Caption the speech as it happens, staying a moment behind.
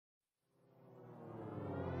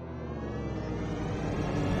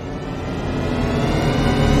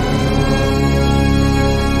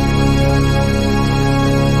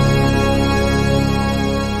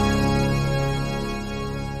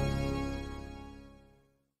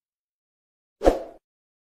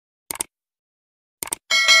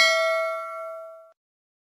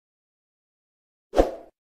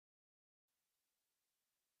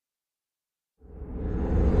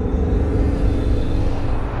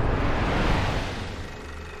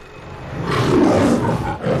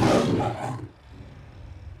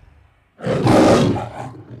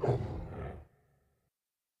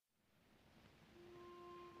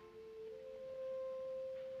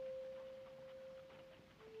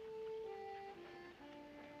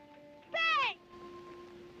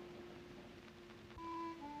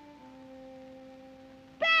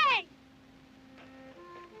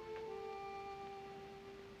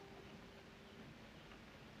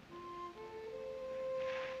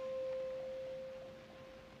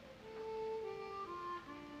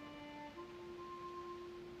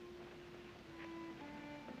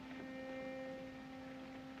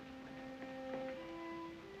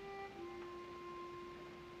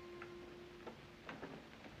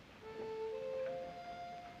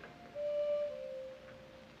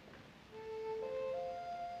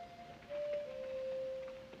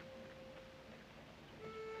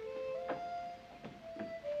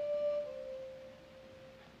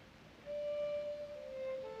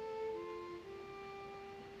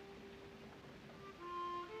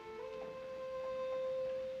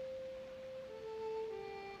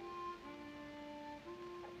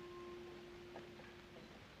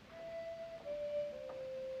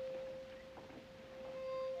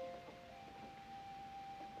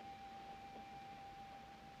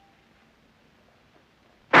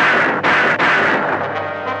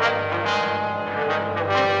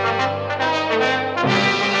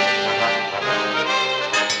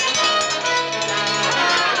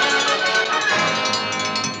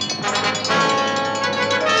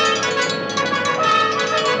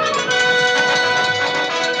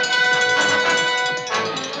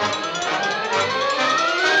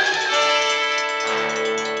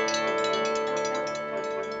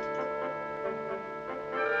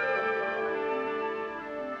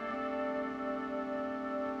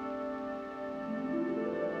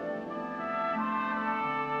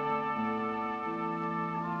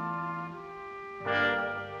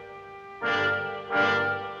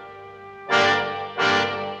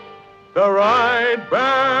the ride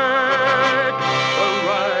back, the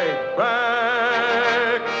ride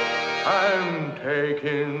back. I'm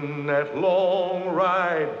taking that long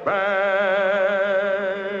ride back.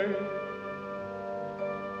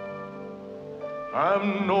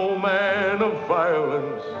 I'm no man of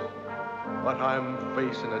violence, but I'm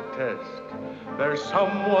facing a test. There's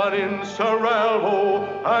someone in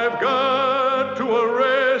Cerralvo I've got to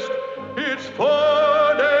arrest. It's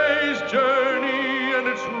 4 days' journey and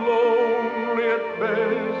it's lonely at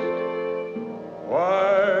best.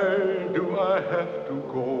 Why do I have to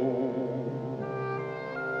go?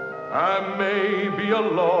 I may be a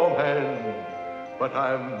lawman, but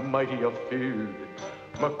I'm mighty afeard.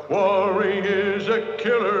 My quarry is a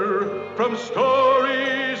killer from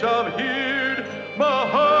stories I've heard. My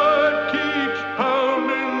heart keeps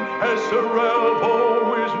pounding as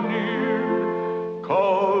Cerralvo is near,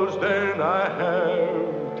 'cause then I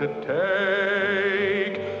have to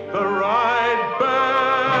take the ride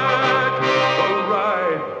back, the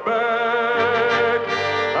ride back.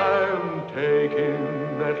 I'm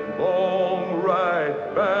taking that long ride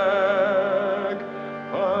back.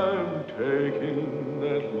 I'm taking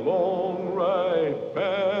that long ride back.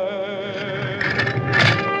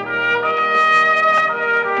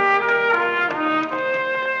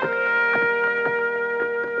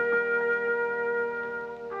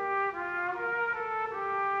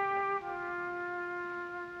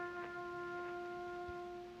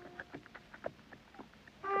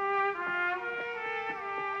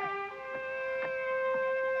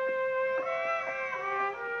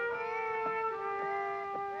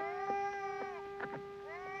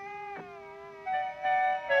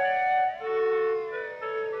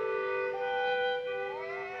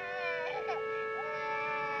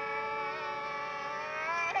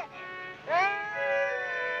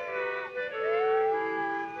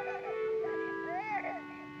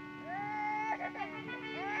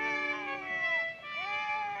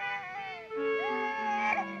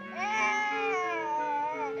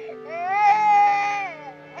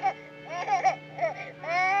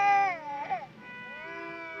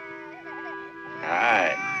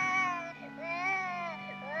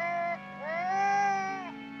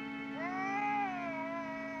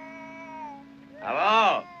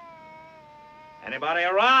 Hello? Anybody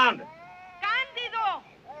around? ¡Cándido!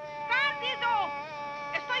 ¡Cándido!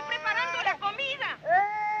 Estoy preparando la comida.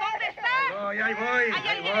 ¿Dónde está? Ahí voy. Hay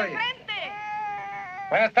alguien enfrente.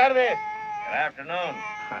 Buenas tardes. Good afternoon.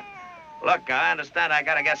 Look, I understand I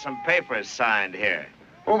gotta get some papers signed here.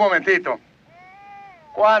 Un momentito.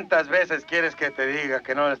 ¿Cuántas veces quieres que te diga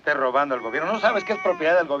que no le estés robando al gobierno? ¿No sabes que es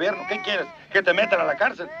propiedad del gobierno? ¿Qué quieres? ¿Que te metan a la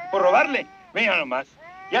cárcel por robarle? Mira nomás.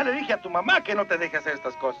 Ya le dije a tu mamá que no te deje hacer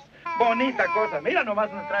estas cosas. Bonita cosa. Mira nomás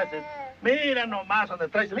donde traes. Mira nomás donde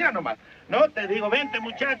traes. Mira nomás. No te digo, vente,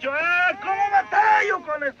 muchacho. ¡Ah, cómo batallo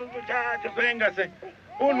con estos muchachos! Véngase.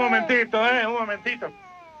 Un momentito, un momentito.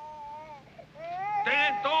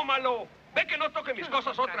 Ten, tómalo. Ve que no toque mis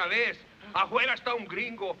cosas otra vez. Afuera está un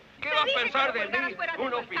gringo. ¿Qué va a pensar de mí?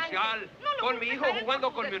 Un oficial. Con mi hijo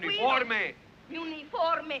jugando con mi uniforme. Mi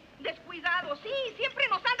uniforme. Descuidado, sí. Siempre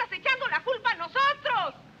nos andas echando la culpa a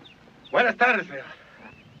nosotros. Buenas tardes, señor.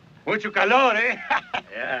 Mucho calor, ¿eh?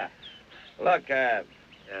 Yeah. Look,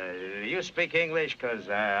 you speak English, because...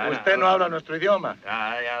 Usted no habla nuestro idioma.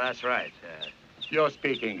 Yeah, that's right. You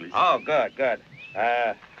speak English. Oh, good, good.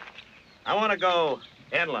 I want to go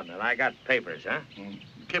inland, and I got papers, huh?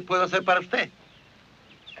 ¿Qué puedo hacer para usted?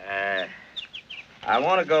 I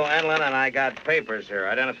want to go inland, and I got papers here.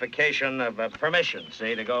 Identification of permission,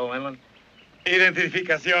 see, to go inland.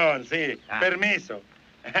 Identificación, sí. Permiso.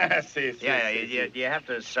 Sí, sí. Yeah, sí, you have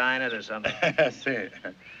to sign it or something. Sí,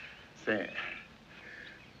 sí.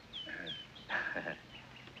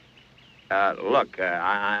 Look,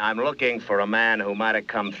 I'm looking for a man who might have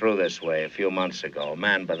come through this way a few months ago. A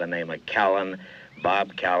man by the name of Kallen,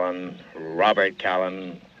 Bob Kallen, Robert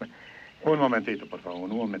Kallen. Un momentito, por favor,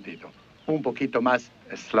 un momentito. Un poquito más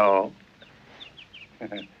slow.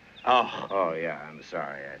 Oh, yeah, I'm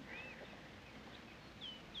sorry.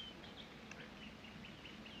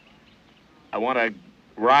 I want to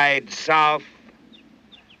ride south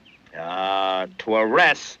to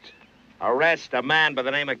arrest a man by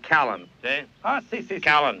the name of Kallen, see? Sí, sí, sí.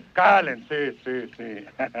 Kallen. Kallen, sí, sí, sí.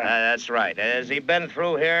 That's right. Has he been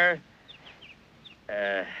through here?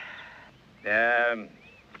 Wait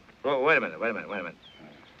a minute.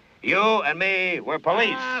 You and me, we're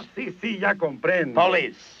police. Sí, sí, ya comprendo.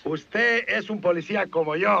 Police. Usted es un policía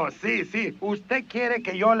como yo, sí, sí. Usted quiere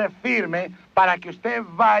que yo le firme para que usted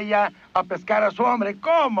vaya a pescar a su hombre.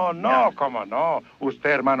 ¿Cómo no? ¿Cómo no?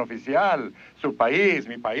 Usted, hermano oficial, su país,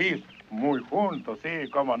 mi país. Muy juntos, sí,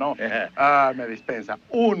 cómo no. Yeah. Ah, me dispensa.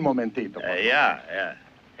 Un momentito, por favor.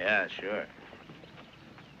 Yeah, sure.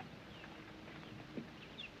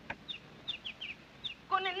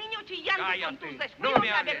 Con el niño chillando y con tus Cállate, descuidos, no me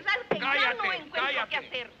la hables. verdad que ya no Cállate, encuentro cállate. qué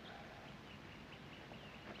hacer.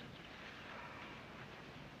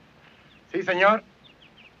 Sí, señor.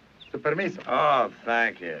 Su permiso. Oh,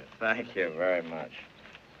 thank you. Thank you very much.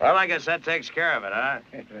 Well, I guess that takes care of it, huh?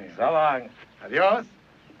 So long. Adiós.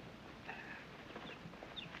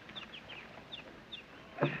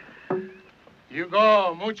 You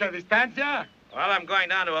go mucha distancia? Well, I'm going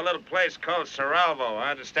down to a little place called Cerralvo.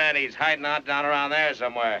 I understand he's hiding out down around there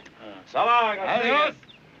somewhere. So long. I'll see you. Adiós.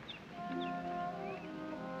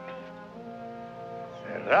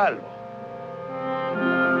 Cerralvo.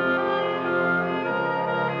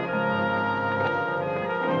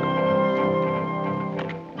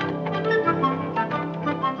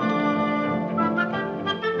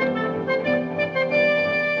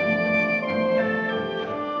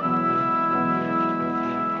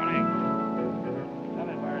 Tell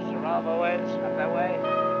me where Cerralvo is. Up that way?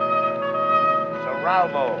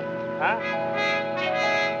 Cerralvo, huh?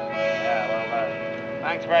 Yeah, well,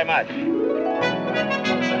 thanks very much.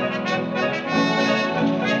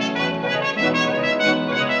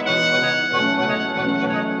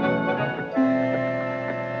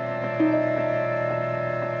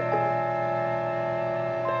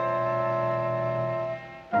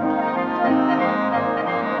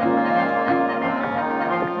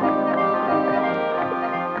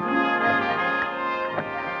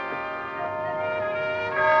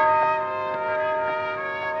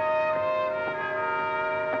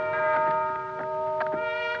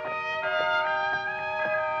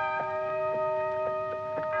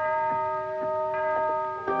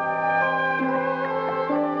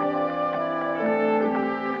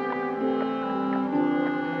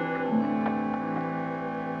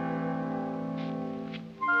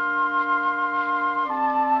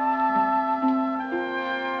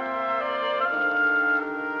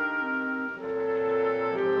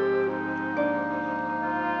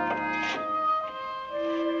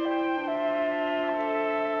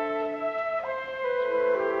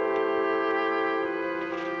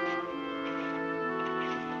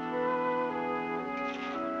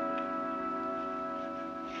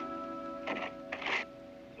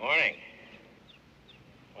 Morning.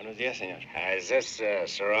 Buenos días, señor. Is this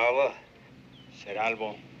Cerralvo?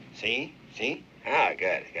 Cerralvo. Sí, sí. Ah,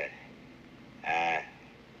 good.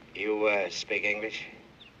 You speak English?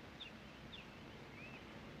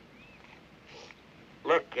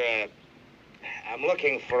 Look, I'm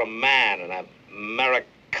looking for a man, an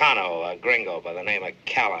Americano, a gringo by the name of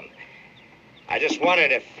Kallen. I just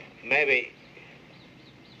wondered if maybe...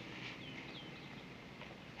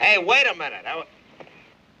 Hey, wait a minute.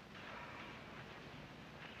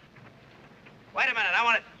 Wait a minute, I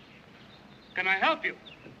want to... Can I help you?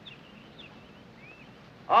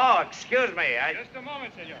 Oh, excuse me. Just a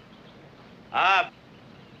moment, senor.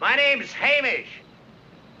 My name's Hamish.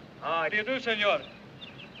 Oh, How do you do, senor?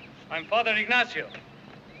 I'm Father Ignacio.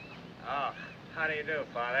 Oh, how do you do,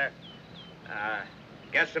 Father?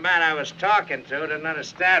 Guess the man I was talking to didn't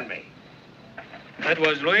understand me. That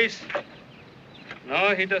was Luis?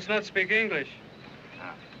 No, he does not speak English.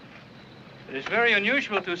 Ah. It is very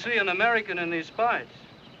unusual to see an American in these parts.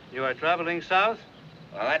 You are traveling south?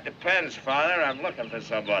 Well, that depends, Father. I'm looking for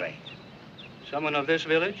somebody. Someone of this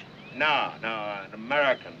village? No, an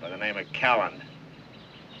American by the name of Kallen.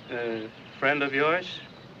 A friend of yours?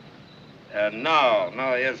 No,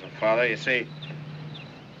 he isn't, Father. You see,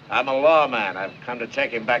 I'm a lawman. I've come to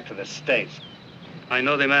take him back to the States. I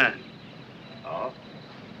know the man. Oh?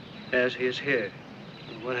 Yes, he is here.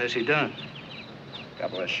 What has he done? A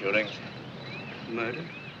couple of shootings. Murder?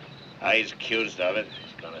 He's accused of it.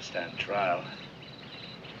 He's going to stand trial.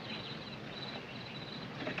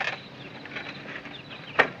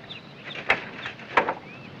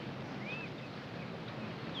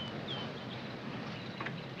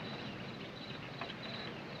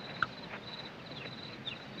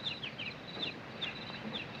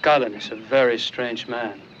 Kallen is a very strange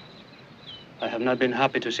man. I have not been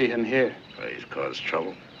happy to see him here. He's caused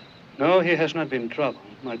trouble. No, he has not been trouble.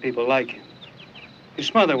 My people like him.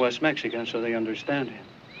 His mother was Mexican, so they understand him.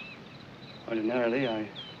 Ordinarily, I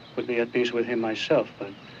would be at peace with him myself, but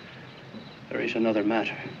there is another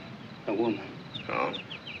matter. A woman. Oh?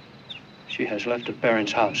 She has left her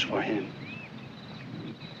parents' house for him.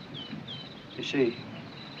 You see,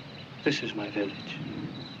 this is my village.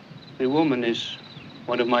 The woman is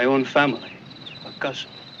one of my own family, a cousin.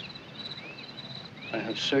 I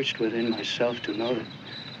have searched within myself to know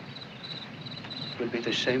that would be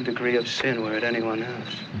the same degree of sin were it anyone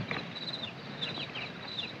else.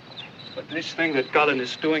 But this thing that Kallen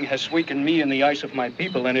is doing has weakened me in the eyes of my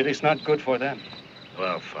people, and it is not good for them.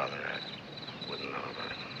 Well, Father, I wouldn't know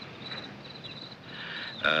about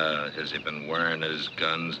it. Has he been wearing his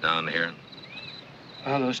guns down here?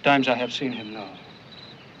 Well, those times I have seen him, no.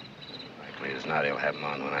 Likely as not, he'll have him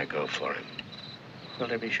on when I go for him. Will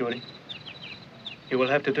there be shooting? You will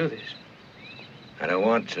have to do this. I don't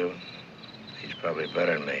want to. He's probably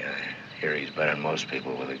better than me. I hear he's better than most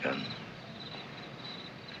people with a gun.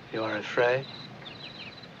 You are afraid?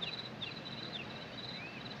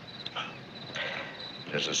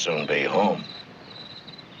 Just as soon be home.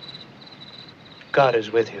 God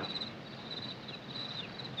is with you.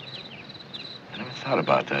 I never thought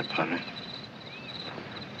about that, Padre.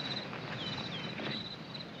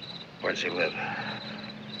 Where's he live?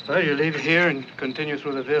 Well, you leave here and continue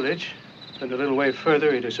through the village. And a little way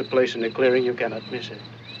further, it is a place in the clearing. You cannot miss it.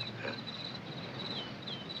 Yeah.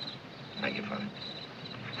 Thank you, Father.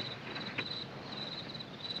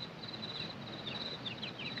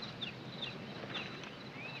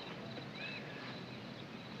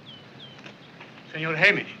 Senor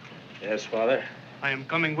Hamish. Yes, Father? I am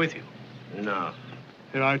coming with you. No.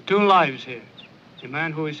 There are two lives here. The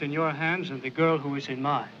man who is in your hands and the girl who is in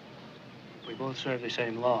mine. We both serve the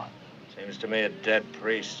same law. Seems to me a dead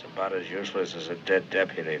priest about as useless as a dead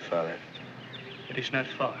deputy, Father. It is not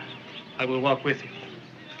far. I will walk with you.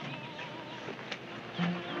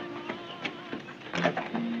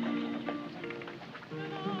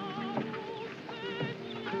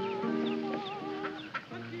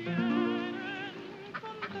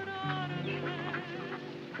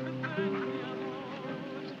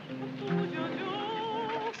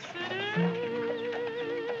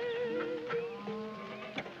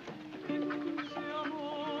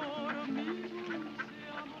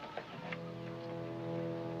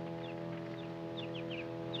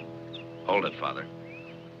 Hold it, Father.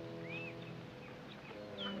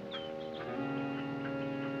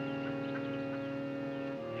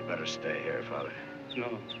 You better stay here, Father.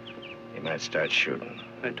 No. He might start shooting.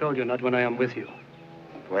 I told you not when I am with you.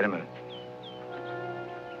 Wait a minute.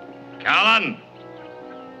 Kallen!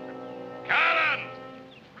 Kallen!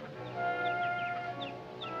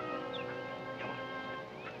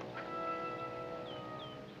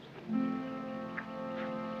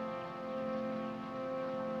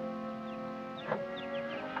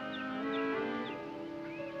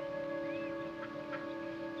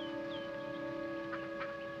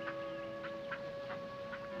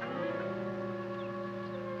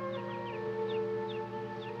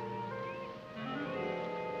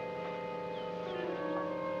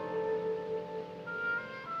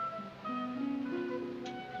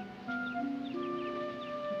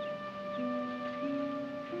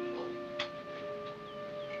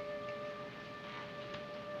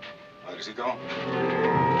 Padrecito,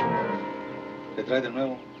 ¿qué trae de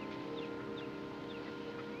nuevo?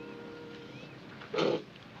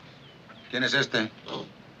 ¿Quién es este?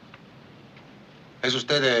 ¿Es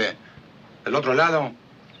usted del otro lado?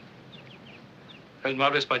 Él no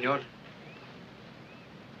habla español.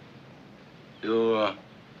 You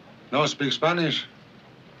no speak Spanish?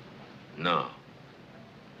 No.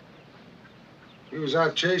 He was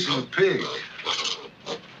out chasing a pig.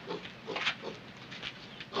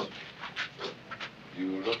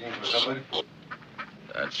 You looking for somebody?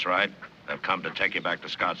 That's right. I've come to take you back to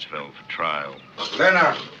Scottsville for trial.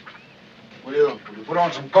 Lena, will you put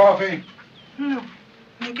on some coffee? No,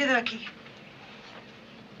 me quedo aquí.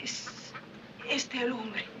 Es este el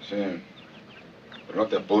hombre. Sí, pero no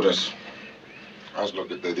te apures. Haz lo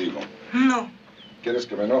que te digo. No, ¿Quieres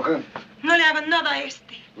que me enoje? no le hagan nada a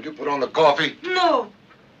este. Will you put on the coffee? No.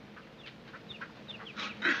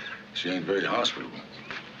 She ain't very hospitable.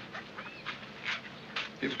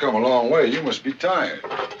 You've come a long way. You must be tired.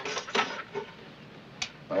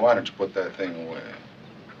 Now, why don't you put that thing away?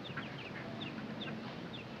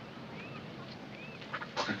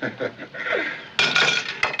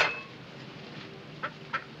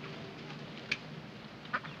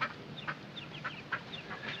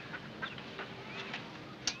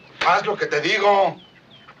 Haz lo que te digo.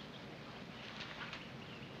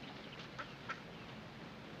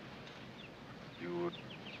 You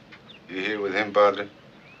here with him, Padre?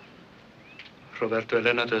 Roberto,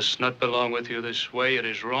 Elena does not belong with you this way. It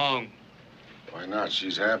is wrong. Why not?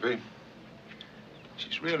 She's happy.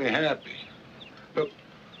 She's really happy. Look,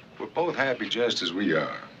 we're both happy just as we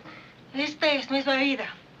are. Esta es nuestra vida.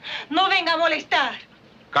 No venga a molestar.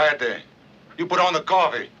 Cállate. You put on the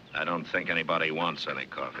coffee. I don't think anybody wants any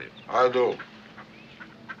coffee. I do.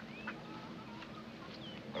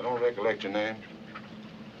 I don't recollect your name.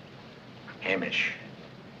 Hamish.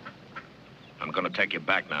 I'm going to take you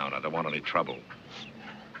back now, and I don't want any trouble.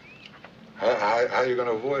 How are you going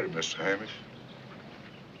to avoid it, Mr. Hamish?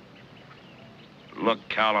 Look,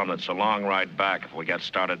 Kallen, it's a long ride back. If we get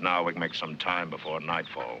started now, we can make some time before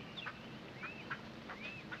nightfall.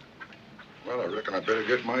 Well, I reckon I better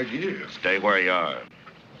get my gear. Stay where you are.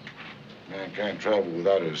 Man can't travel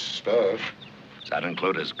without his stuff. Does that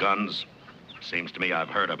include his guns? Seems to me I've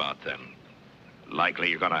heard about them. Likely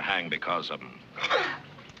you're going to hang because of them.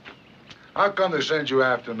 How come they sent you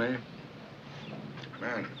after me?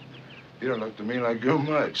 Man, you don't look to me like you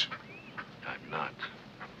much. I'm not.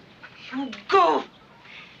 You go.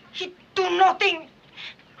 He do nothing.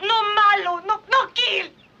 No malo. No kill.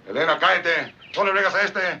 Elena, cállate. No le bregas a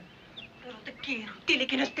este. Pero te quiero. Dile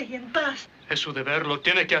que no esté en paz. Es su deber, lo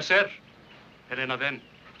tiene que hacer. Elena, ven.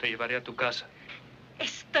 Te llevaré a tu casa.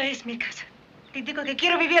 Esta es mi casa. Te digo que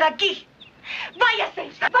quiero vivir aquí. ¡Váyase!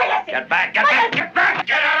 ¡Váyase! Get back! Get back! Get back!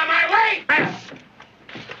 Get out of my way!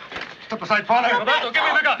 Step aside, father. Roberto, give me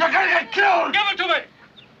the gun. You're gonna get killed! Give it to me!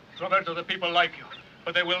 Roberto, the people like you,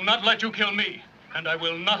 but they will not let you kill me, and I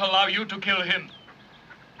will not allow you to kill him.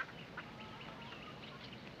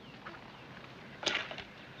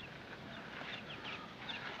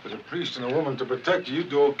 With a priest and a woman to protect you, you'd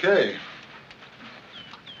do okay.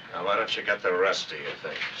 Now, why don't you get the rest of your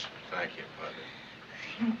things? Thank you, Father.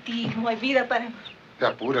 Sin ti no hay vida para mí. Te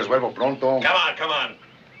apures, vuelvo pronto. Come on, come on.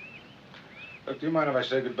 Look, do you mind if I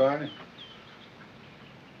say goodbye?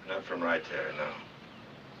 Not from right there, no.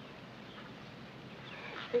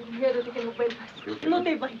 Tengo miedo de que no vuelvas. No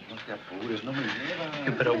te vayas. No te apures, no me llevas.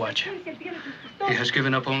 You better watch him. He has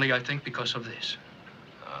given up only, I think, because of this.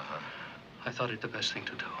 Uh-huh. I thought it the best thing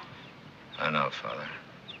to do. I know, Father.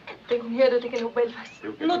 Tengo miedo de que no vuelvas.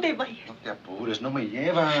 No te vayas. No te apures, no me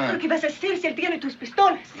llevas. ¿Pero qué vas a hacer si él tiene tus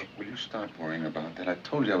pistolas? Look, will you stop worrying about that? I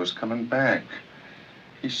told you I was coming back.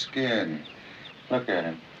 He's scared. Look at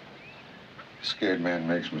him. A scared man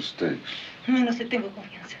makes mistakes. No se tengo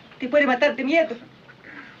confianza. Te puede matar de miedo.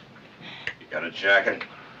 You got a jacket?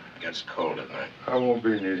 It gets cold at night. I won't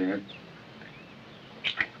be needing it.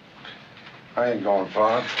 I ain't going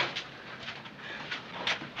far.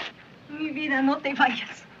 Mi vida, no te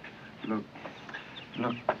vayas.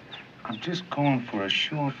 Look, I'm just going for a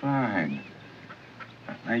short ride.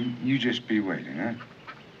 Now, you just be waiting, huh?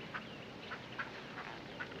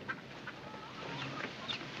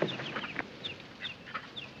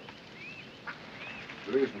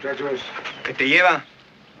 Luis, muchachos. ¿Qué te lleva?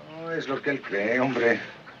 No, es lo que él cree, hombre.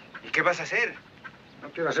 ¿Y qué vas a hacer? No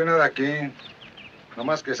quiero hacer nada aquí.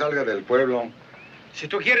 Nomás que salga del pueblo. Si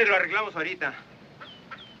tú quieres, lo arreglamos ahorita.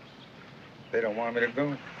 They don't want me to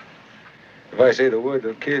go. If I say the word,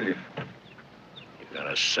 they'll kill you. You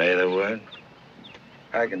gonna say the word?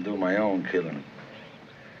 I can do my own killing.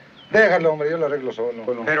 Déjalo, hombre, yo lo arreglo solo.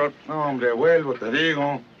 Pero... No, hombre, vuelvo, te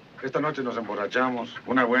digo. Esta noche nos emborrachamos.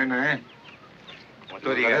 Una buena, ¿eh? Como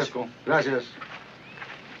tú digas. Agradezco. Gracias.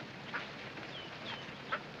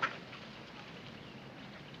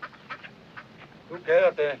 Tú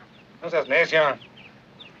quédate. No seas necia.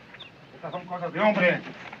 Estas son cosas de hombre.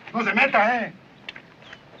 No se meta, ¿eh?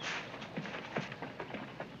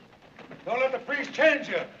 Don't let the priest change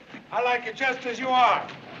you. I like you just as you are.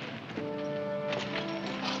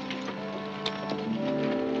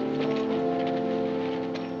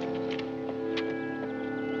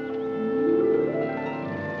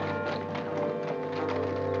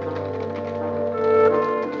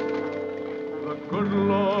 The good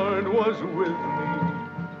Lord was with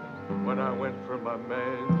me when I went for my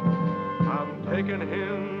man. I'm taking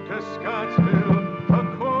him to Scottsville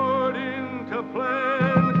according to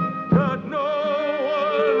plan. Got no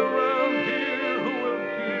one around here who will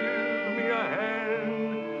give me a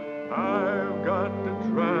hand. I've got to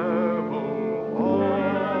travel on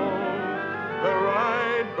the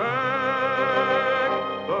ride back,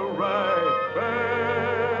 the ride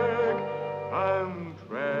back. I'm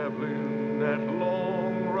traveling that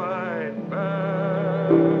long ride back.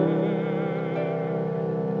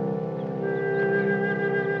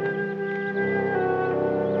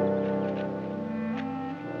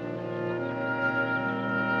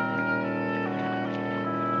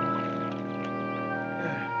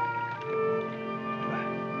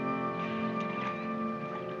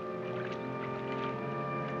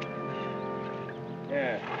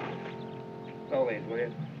 Yeah. Always, will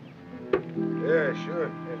you? Yeah, sure.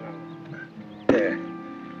 Yeah.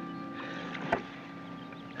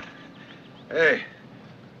 Hey,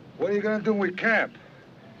 what are you gonna do when we camp?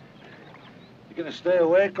 You gonna stay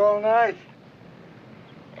awake all night?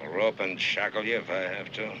 I'll rope and shackle you if I have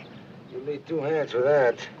to. You'll need 2 hands for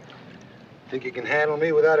that. Think you can handle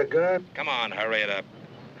me without a gun? Come on, hurry it up.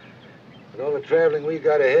 With all the traveling we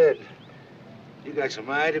got ahead, you got some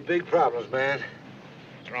mighty big problems, man.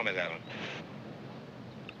 Throw me that one.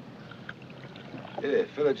 Here,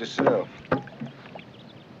 fill it yourself.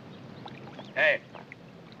 Hey.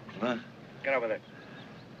 Huh? Get over there.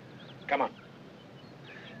 Come on.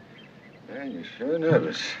 Man, you're sure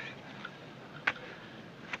nervous.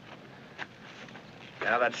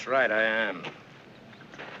 Yeah, that's right, I am.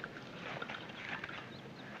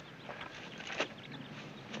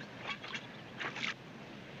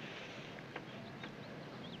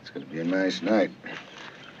 It's gonna be a nice night.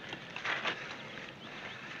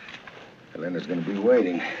 Helena's gonna be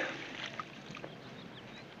waiting.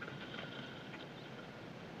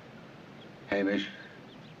 Hamish,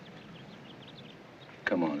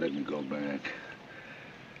 come on, let me go back.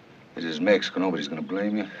 This is Mexico. Nobody's gonna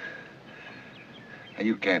blame you. And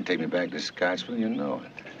you can't take me back to Scottsville, you know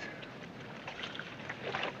it.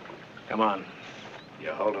 Come on.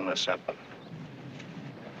 You're holding us up.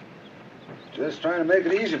 Just trying to make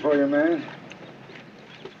it easy for you, man.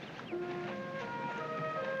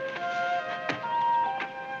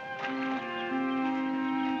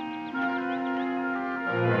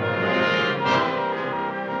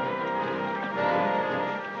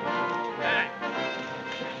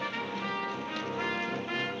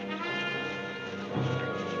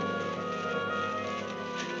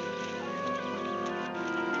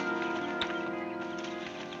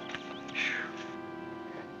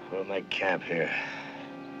 We'll make camp here.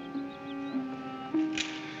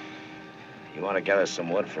 You want to gather some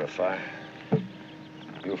wood for a fire?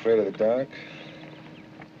 You afraid of the dark?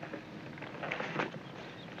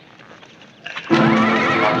 Get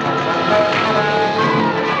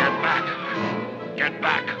back. Get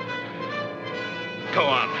back. Go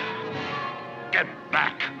on. Get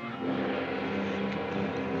back.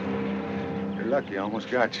 You're lucky. I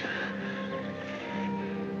almost got you.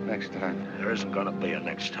 Next time. There isn't going to be a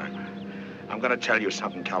next time. I'm going to tell you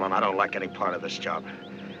something, Kallen. I don't like any part of this job.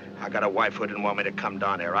 I got a wife who didn't want me to come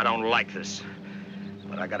down here. I don't like this.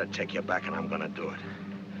 But I got to take you back, and I'm going to do it.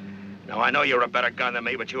 Now, I know you're a better gun than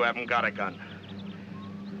me, but you haven't got a gun.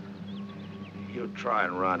 You try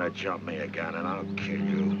and run or jump me again, and I'll kill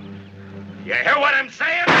you. You hear what I'm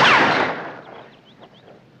saying?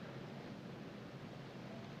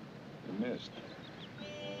 You missed.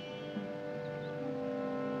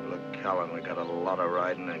 Look, Kallen, we got a lot of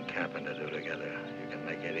riding and camping to do together. You can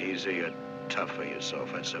make it easy or tough for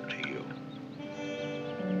yourself. It's up to you.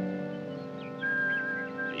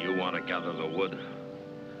 You want to gather the wood?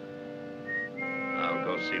 I'll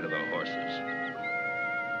go see to the horses.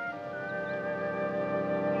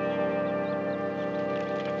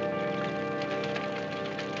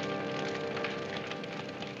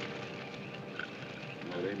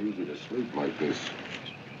 It ain't easy to sleep like this.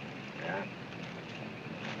 Yeah?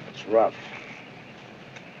 It's rough.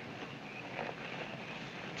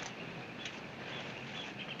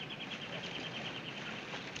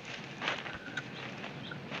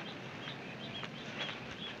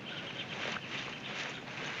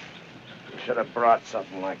 You should have brought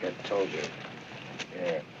something like I told you.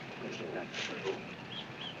 Yeah.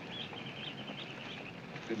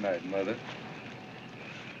 Good night, Mother.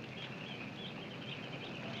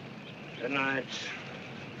 Good night.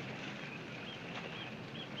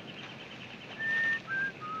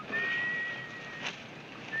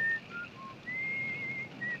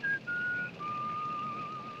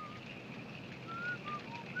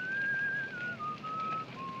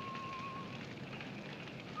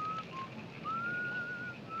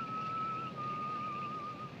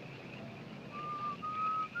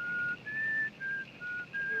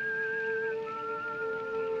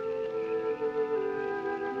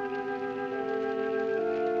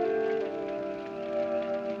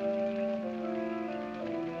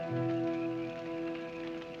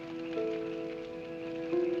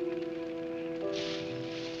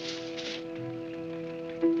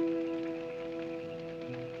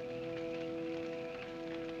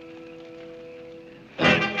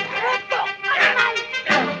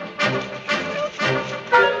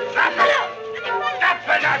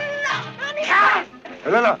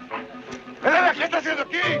 Elena! Elena, ¿qué está haciendo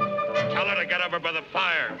aquí? Tell her to get over by the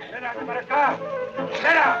fire. Elena, para acá.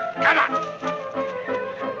 Elena, come on.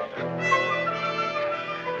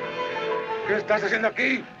 ¿Qué estás haciendo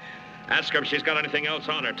aquí? Ask her if she's got anything else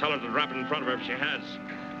on her. Tell her to drop it in front of her if she has.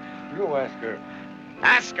 You ask her.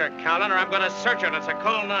 Ask her, Kallen, or I'm going to search her, and it's a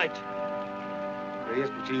cold night. ¿Traías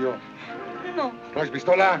cuchillo? No, ¿Traes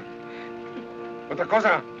pistola? ¿Otra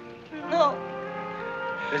cosa? no.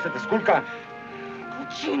 ¿Este te esculca?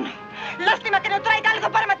 cochino. Lástima que no traiga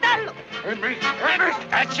algo para matarlo.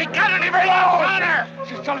 She got any below! Got her!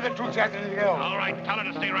 She's telling the truth, Anthony Ellis. All right, tell her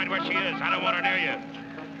to stay right where she is. I don't want her near you.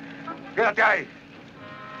 Quédate ahí.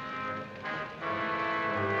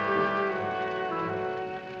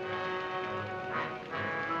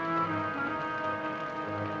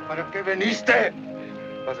 ¿Para qué viniste?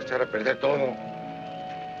 Vas a echar a perder todo.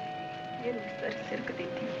 Quiero estar cerca de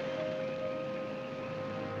ti.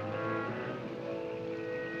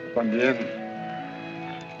 También.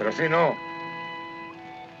 Pero así no.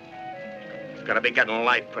 It's gonna be getting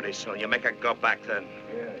light pretty soon. You make her go back then.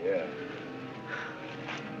 Yeah.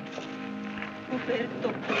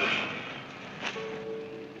 Roberto.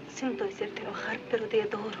 Siento hacerte enojar, pero te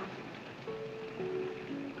adoro.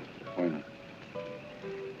 Bueno.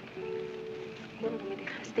 Cuando me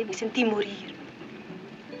dejaste, me sentí morir.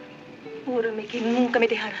 Júrame que nunca me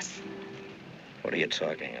dejarás. What are you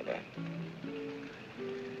talking about?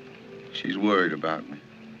 She's worried about me.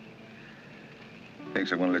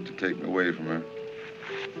 Thinks I'm gonna let you take me away from her.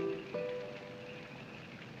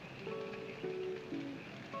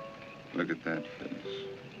 Look at that face.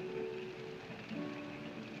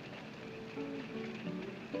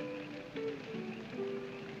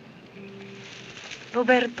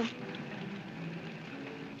 Roberto.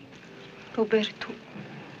 Roberto.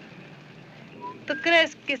 ¿Tú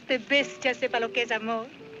crees que este bestia sepa lo que es amor?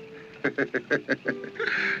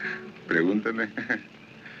 Pregúntame.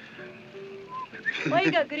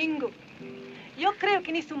 Oiga, gringo. Yo creo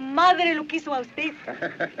que ni su madre lo quiso a usted.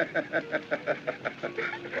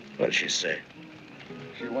 What'd she say?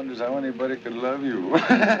 She wonders how anybody could love you.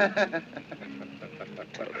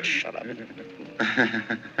 Tell her to shut up.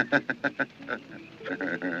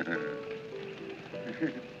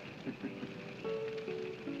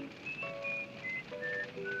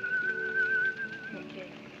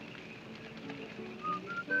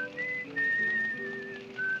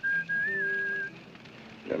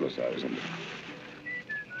 Ya lo sabes, hombre.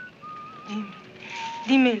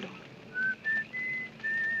 Dímelo.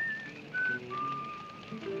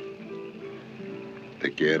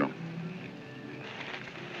 Te quiero.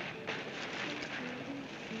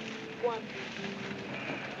 ¿Cuándo?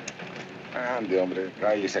 Ande, hombre,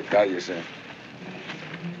 cállese, cállese.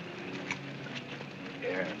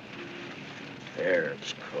 Air,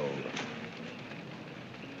 it's cold.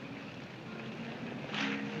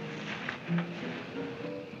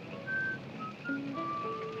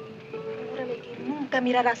 Júrame que nunca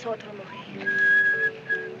mirarás a otra mujer.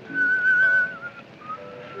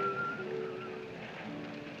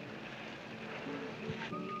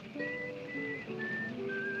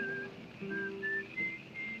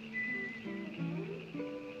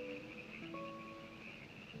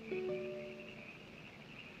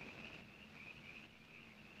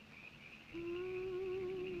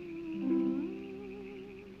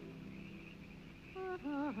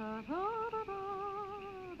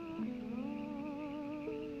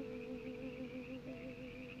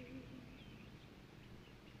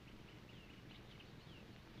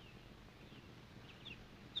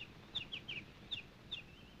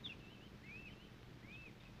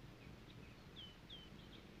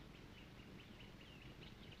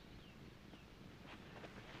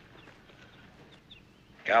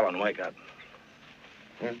 Kallen, wake up.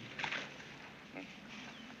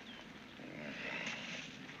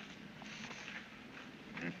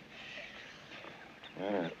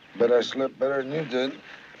 Bet I slept better than you did.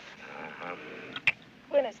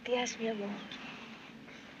 Buenos días, mi amor.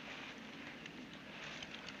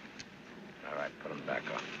 All right, put him back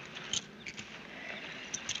on.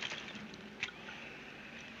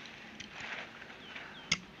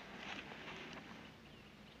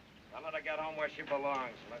 Tell her to get home where she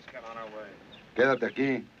belongs. Let's get on our way. Quédate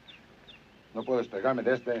aquí. No puedo despegarme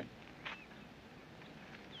de este.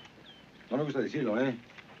 No me gusta decirlo, ¿eh?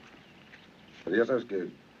 Pero ya sabes que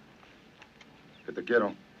te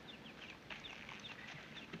quiero.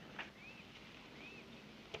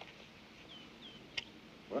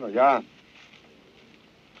 Bueno, ya.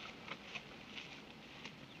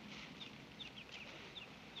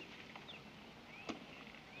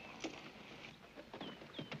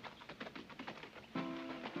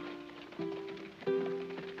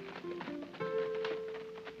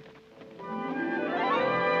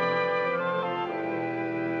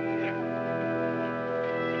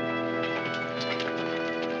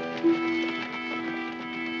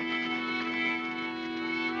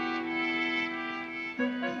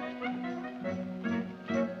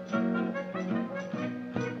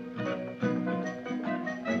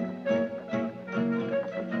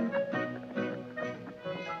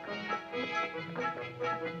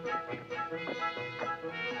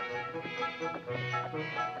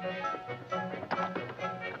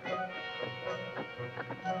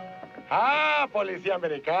 Ah, policía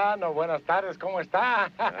americano. Buenas tardes, ¿cómo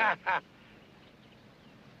está?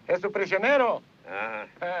 ¿Es su prisionero?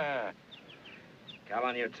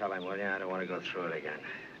 Kallen, you tell him, will you? I don't want to go through it again.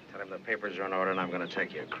 Tell him the papers are in order and I'm going to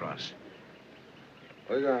take you across.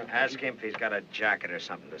 Oiga. Ask him if he's got a jacket or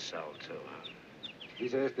something to sell, too.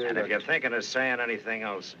 Dice este... And if you're thinking of saying anything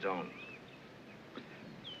else, don't.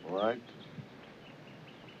 All right.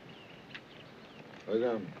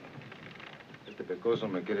 Oiga, este pecoso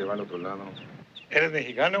me quiere llevar al otro lado. ¿Eres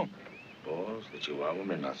mexicano? Pues, de Chihuahua,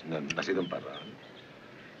 nacido en Parral.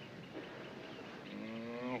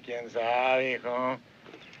 ¿Quién sabe, hijo?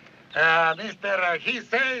 Mister, he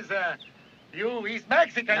says you is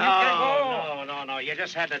Mexican. You can go. No. You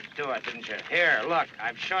just had to do it, didn't you? Here, look.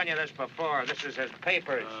 I've shown you this before. This is his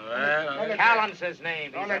papers. Kallen's his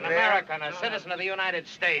name. He's an American, a citizen of the United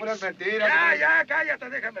States. Puras mentiras. Ya, cállate.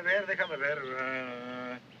 Déjame ver.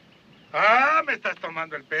 Me estás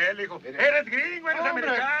tomando el pelo, hijo. Eres gringo, eres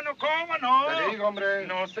americano. ¿Cómo no? Te digo, hombre.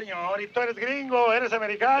 No, señor. Y tú eres gringo, eres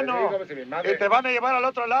americano. Te digo, si mi madre... Y te van a llevar al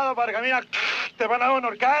otro lado para que, mira, te van a dar una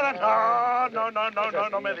horcada.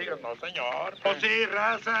 No me digas. No, señor. Oh, sí,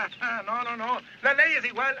 raza. No. La ley es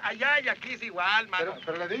igual allá y aquí es igual, mano.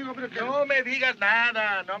 Pero le digo, hombre, que... No me digas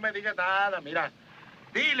nada. Mira,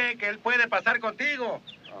 dile que él puede pasar contigo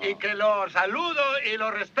y que lo saludo y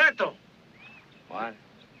lo respeto. What?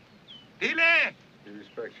 Dile. He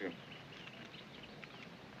respects you.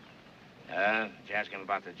 Did you ask him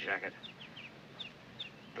about the jacket?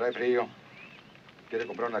 Trae frío. Quiere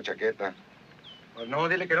comprar una chaqueta. Pues no,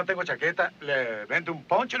 dile que no tengo chaqueta. Le vende un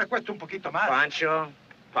poncho, le cuesta un poquito más. Poncho?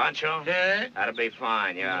 Sí. That'll be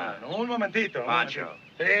fine, yeah. No, un momentito. Poncho.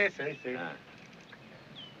 Sí.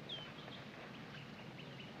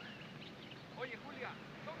 Oye, Julia,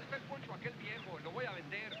 ¿dónde está el poncho aquel viejo? Lo voy a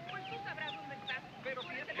vender. Pues tú sabrás dónde está. Pero si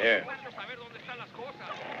es Here. bueno saber dónde están las cosas.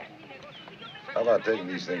 How about taking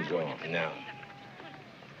these things off? No.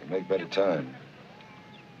 To make better time.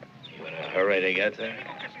 You in a hurry to get there?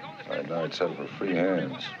 Right now, it's set for free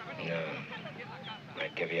hands. No.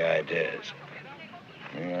 Might give you ideas.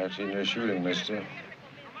 Yeah, I've seen your shooting, mister.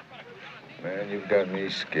 Man, you've got me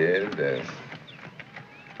scared to death.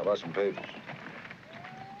 How about some papers?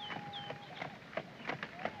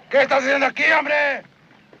 ¿Qué estás haciendo aquí, hombre?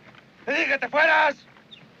 Te dije que te fueras.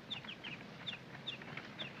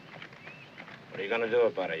 What are you going to do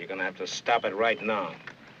about it? You're going to have to stop it right now.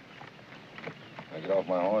 I get off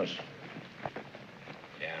my horse.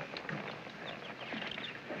 Yeah.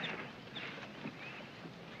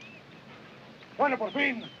 Bueno, por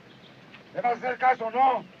fin. ¿Me vas a hacer caso o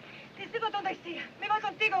no? Te sigo donde sea. Me voy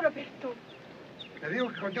contigo, Roberto. Te digo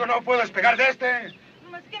que contigo no puedo despegar de este.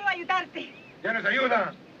 Nomás quiero ayudarte. ¿Tienes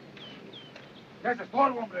ayuda? Ya es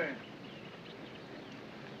estorbo, hombre.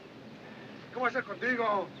 ¿Qué voy a hacer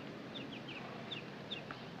contigo?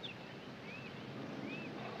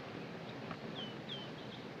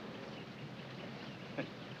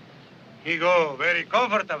 You go very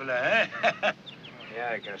comfortable, eh?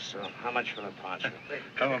 Yeah, I guess so. How much for the poncho?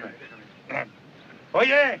 Come on, man.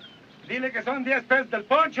 Oye, dile que son 10 pesos del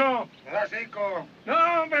poncho. Me da 5.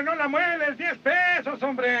 No, hombre, no la mueves. 10 pesos,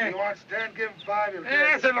 hombre. He wants 10, give him 5. He'll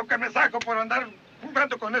take Eso es lo que me saco por andar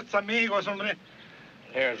jugando con estos amigos, hombre.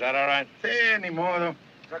 Here, is that all right? Sí, ni modo.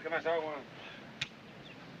 Saque más agua.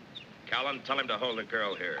 Kallen, tell him to hold the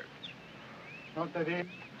girl here. No te di.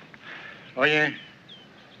 Oye,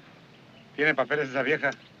 ¿tiene papeles esa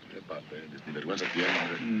vieja? ¿Qué papeles? Ni vergüenza tiene,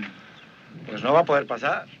 hombre. Pues no va a poder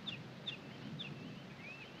pasar.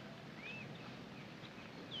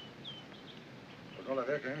 Pues no la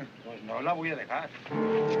deje, ¿eh? Pues no la voy a dejar.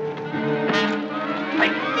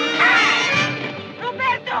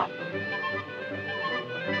 ¡Roberto!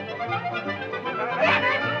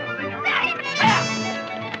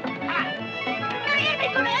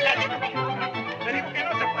 ¡Déjame con él! Te digo que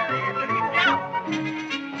no se puede ir. Te digo que no.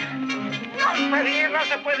 No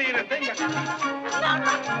se puede ir. Deténgase. ¡No!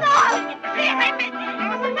 ¡Déjame!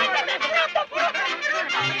 ¡Déjame pronto!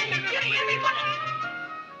 ¡Quiero irme con él!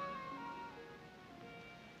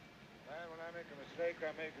 Man, when I make a mistake, I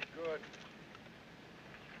make it good.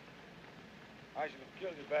 I should have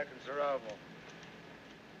killed you back in Sarajevo.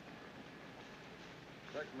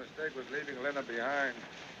 Second mistake was leaving Lena behind.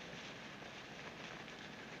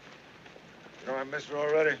 You know I miss her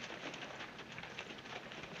already.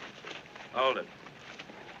 Hold it.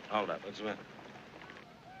 Hold up. What's the matter?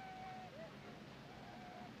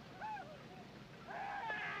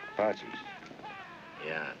 Apaches.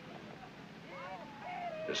 Yeah.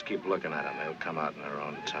 Just keep looking at them. They'll come out in their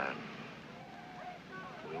own time.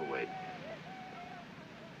 We'll wait.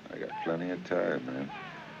 I got plenty of time, man.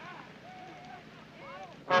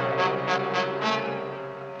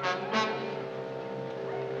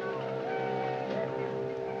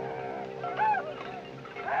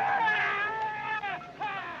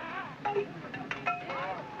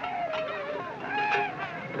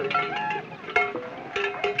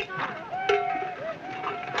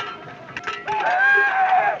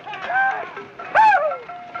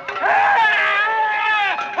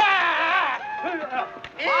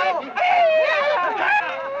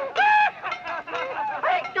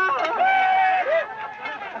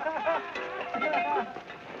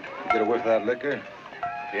 Get away with that liquor?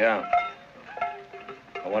 Yeah.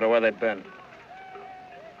 I wonder where they've been.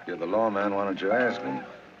 You're the lawman. Why don't you ask him?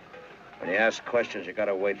 When you ask questions, you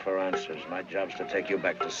gotta wait for answers. My job's to take you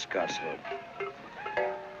back to Scottsville.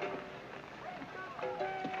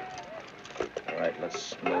 All right,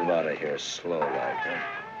 let's move out of here slow like, huh?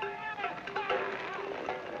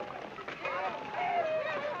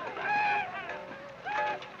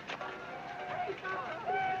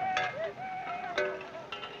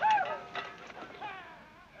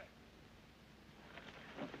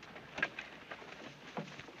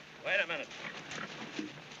 Wait a minute.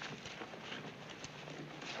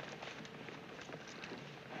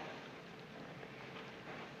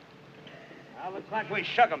 Well, looks like we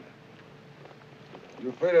shook him. You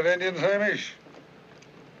afraid of Indians, Hamish?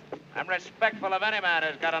 I'm respectful of any man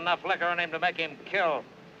who's got enough liquor in him to make him kill.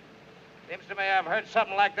 Seems to me I've heard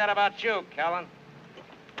something like that about you, Kallen.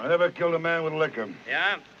 I never killed a man with liquor.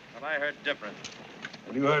 Yeah? Well, I heard different.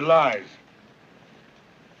 And you heard lies.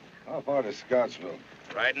 How far to Scottsville?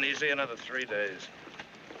 Riding easy another 3 days.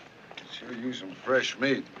 Sure use some fresh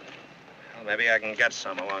meat. Well, maybe I can get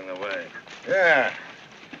some along the way. Yeah.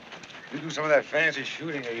 You do some of that fancy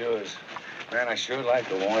shooting of yours. Man, I sure like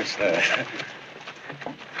to watch that.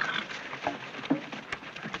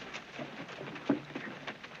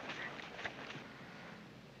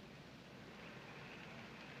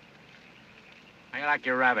 How you like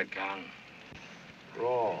your rabbit, Kallen?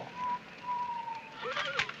 Raw.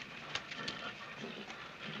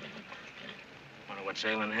 Wonder what's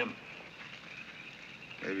ailing him?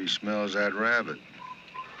 Maybe he smells that rabbit.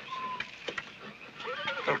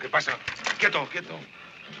 Pero, ¿qué pasa? Quieto, quieto.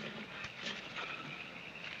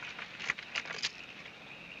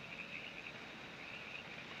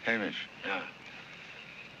 Hamish. Yeah.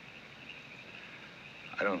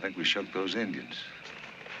 I don't think we shook those Indians.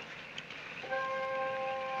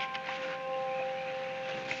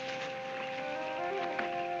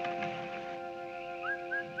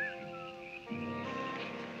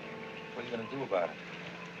 What are you gonna do about it?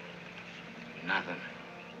 Nothing.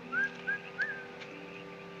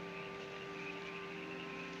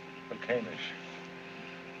 Look, Hamish.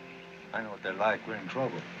 I know what they're like. We're in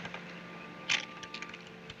trouble.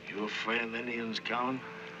 You afraid of Indians, Kallen?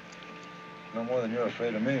 No more than you're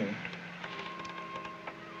afraid of me.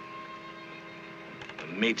 The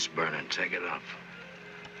meat's burning. Take it off.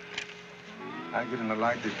 I get in the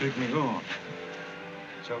light, they pick me on.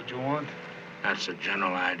 Is that what you want? That's the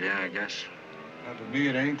general idea, I guess. Not for me,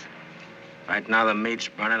 it ain't. Right now, the meat's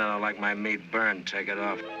burning. I don't like my meat burned. Take it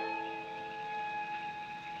off.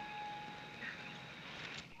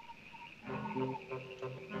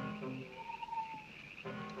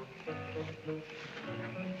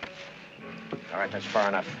 All right, that's far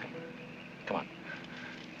enough. Come on.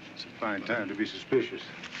 It's a fine time to be suspicious.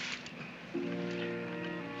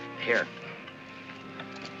 Here.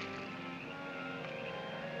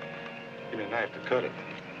 Give me a knife to cut it.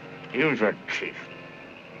 Use it, Chief.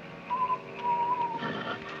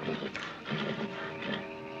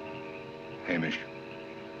 Hamish.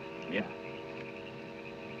 Yeah?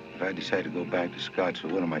 If I decide to go back to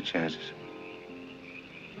Scottsville, what are my chances?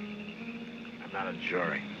 I'm not a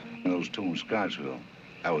jury. Those two in Scottsville,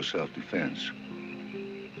 that was self-defense.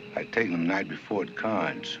 I'd taken them the night before at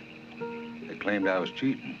Carnes. They claimed I was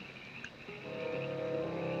cheating.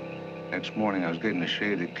 Next morning, I was getting the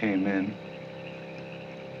shade that came in.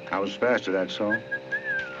 I was faster, that's all.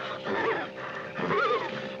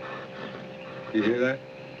 You hear that?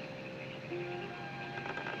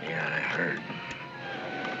 Yeah, I heard.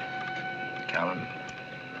 Kallen,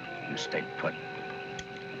 you stay put.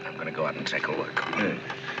 I'm gonna go out and take a look. Hey.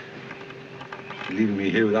 You leaving me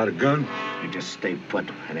here without a gun? You just stay put.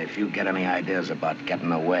 And if you get any ideas about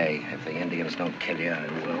getting away, if the Indians don't kill you, I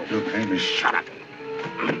will. Look, Hamish. Shut up.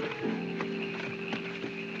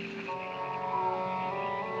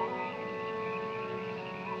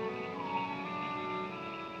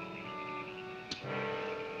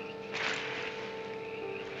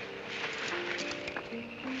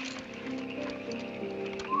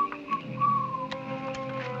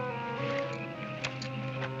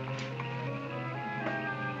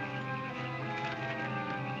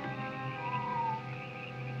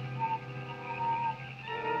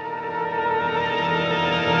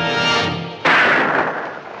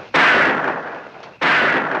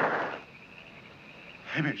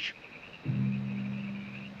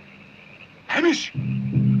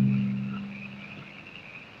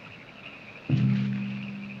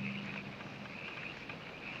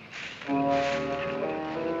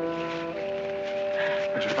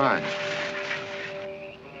 Fine.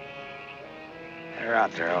 They're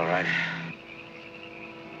out there, all right.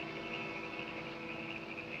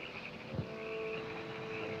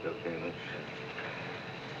 Look, Hamish,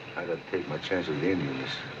 I gotta take my chance with the Indians.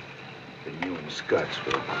 Then you and the Scots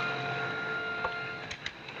will.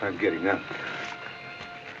 I'm getting up.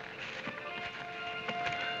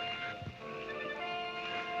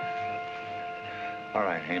 All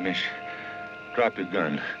right, Hamish. Drop your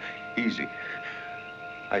gun. Easy.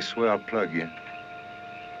 I swear I'll plug you.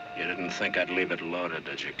 You didn't think I'd leave it loaded,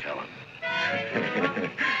 did you, Kallen?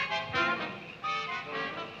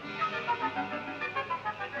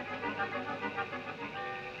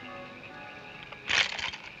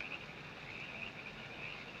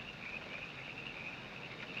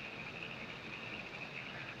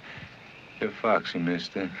 You're foxy,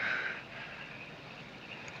 mister.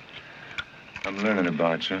 I'm learning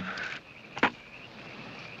about you.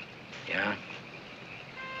 Yeah?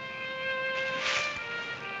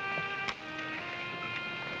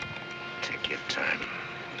 Take your time.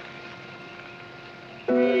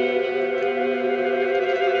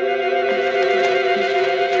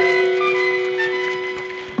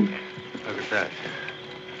 Look at that.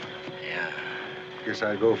 Yeah. Guess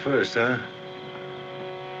I go first, huh?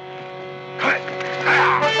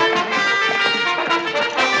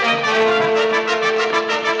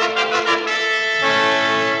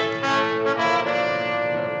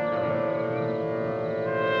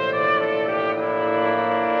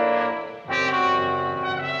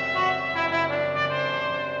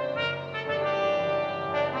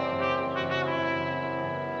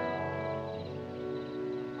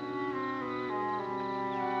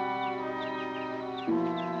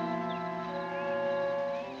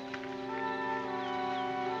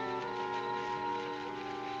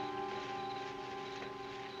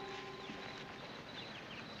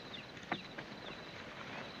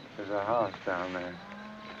 There's a house down there.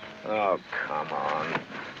 Oh, come on.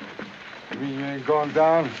 You mean you ain't going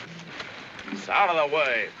down? It's out of the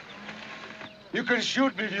way. You can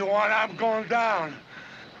shoot me if you want. I'm going down.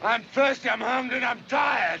 I'm thirsty, I'm hungry, and I'm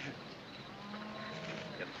tired.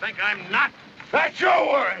 You think I'm not? That's your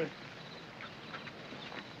word.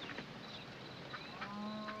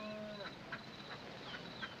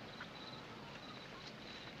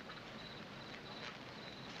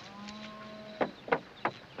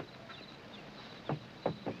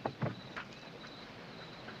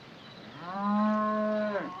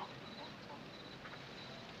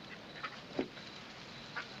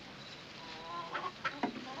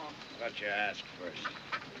 What you ask first?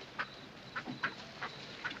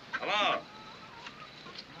 Hello?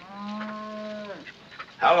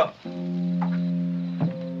 Hello?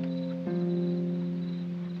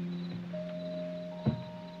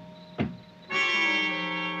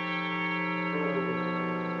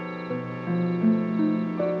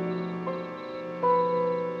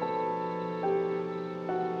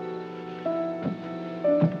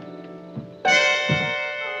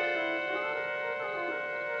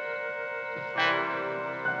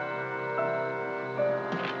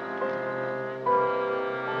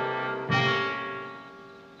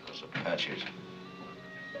 Those Apaches.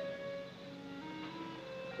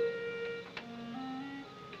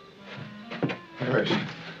 Hamish.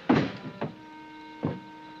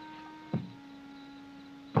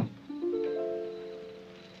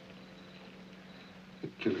 They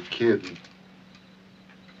killed a kid.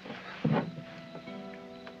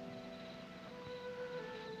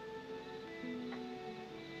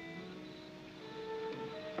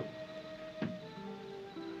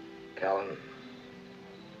 Kallen.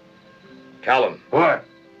 Kallen. What?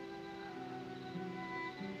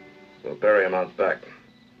 We'll bury him out back.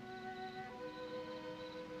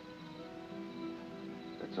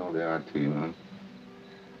 That's all they are to you, huh?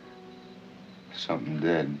 Something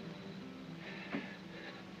dead.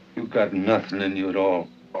 You got nothing in you at all.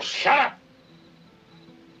 Oh, shut up!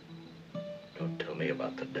 Don't tell me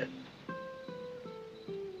about the dead.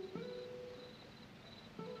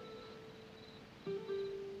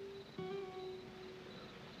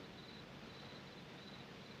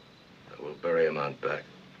 We'll bury him out back.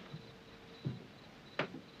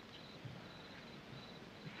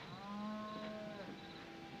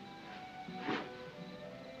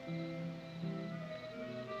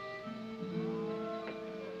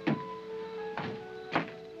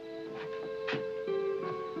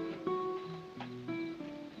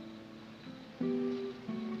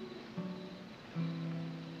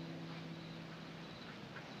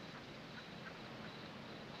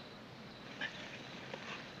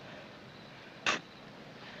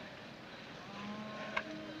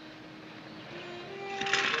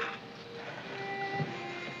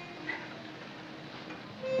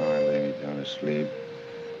 sleep.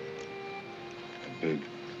 I beg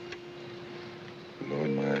the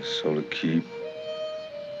Lord my soul to keep.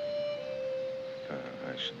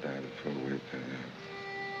 I should die before wake.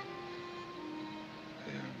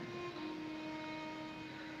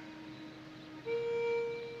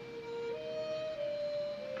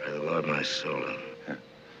 Pray the Lord my soul. Yeah.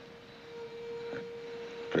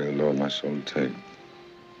 Pray the Lord my soul to take.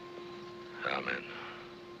 Amen.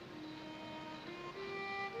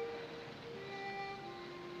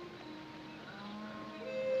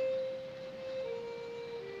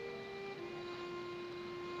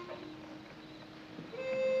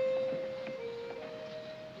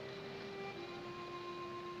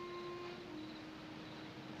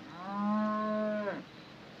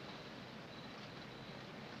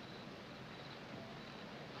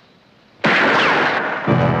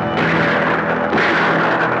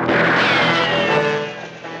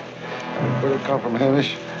 Where'd it come from,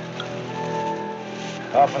 Hamish?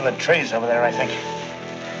 Off in the trees over there, I think.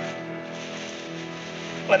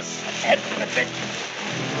 Let's head for the bit.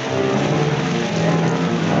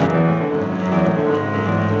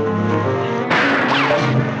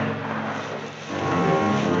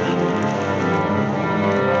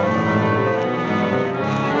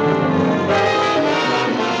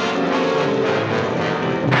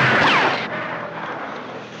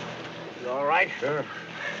 You all right? Sure.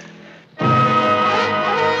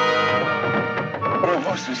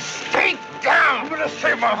 Horses, stay down! I'm gonna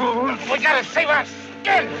save my horse. We gotta save our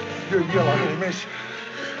skin! You're yellow, Hamish.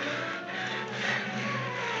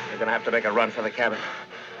 You're gonna have to make a run for the cabin.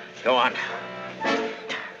 Go on.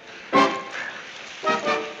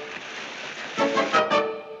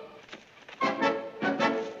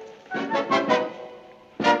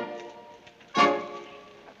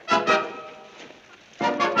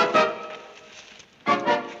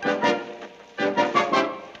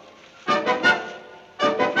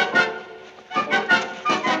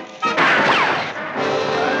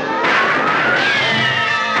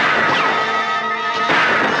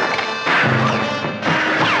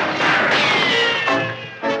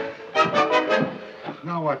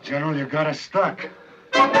 Now what, General? You got us stuck.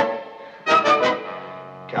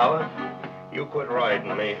 Kallen, you quit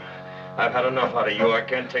riding me. I've had enough out of you. I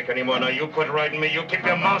can't take any more. Now you quit riding me. You keep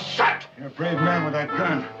your mouth shut. You're a brave man with that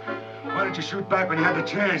gun. Why didn't you shoot back when you had the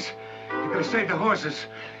chance? You could have saved the horses.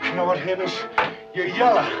 You know what, Hamish? You're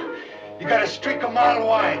yellow. You got a streak a mile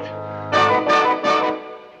wide.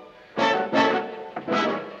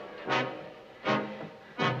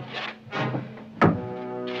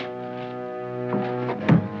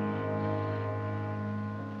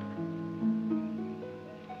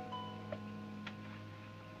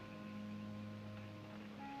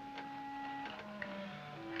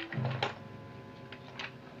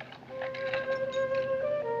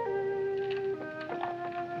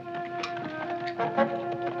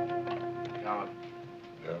 Kallen.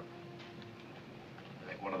 Yeah. I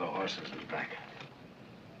think one of the horses is back.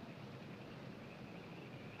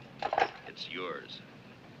 It's yours.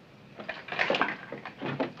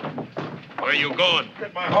 Where are you going?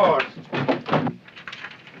 Get my horse.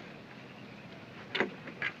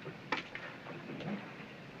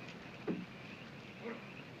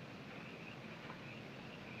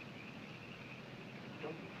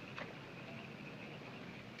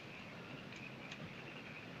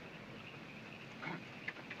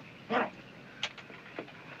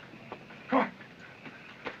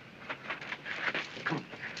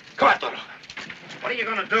 What are you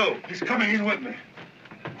gonna do? He's coming in with me.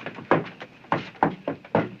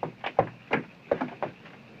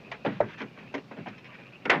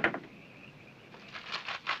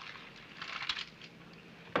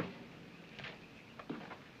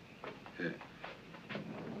 Yeah.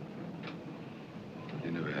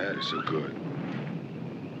 You never had it so good.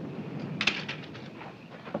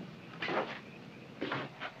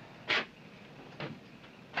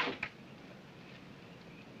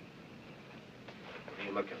 What are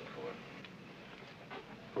you looking for?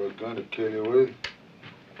 For a gun to kill you with?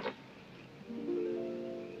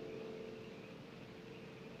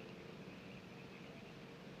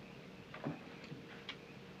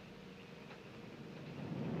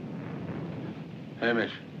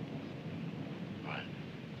 Hamish. What?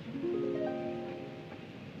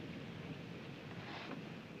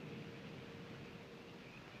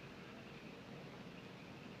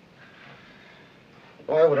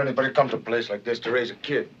 Why would anybody come to a place like this to raise a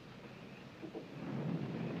kid?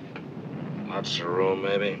 Lots of room,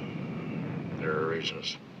 maybe. There are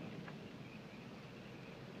reasons.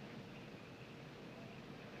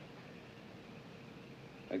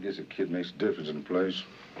 I guess a kid makes a difference in a place.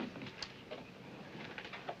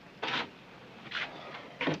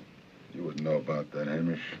 know about that,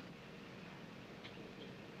 Hamish.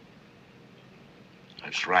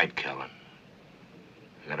 That's right, Kallen.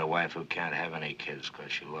 I got a wife who can't have any kids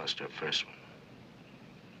because she lost her first one.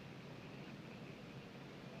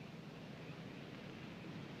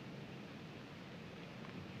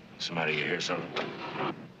 What's the matter? You hear something?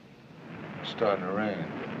 It's starting to rain.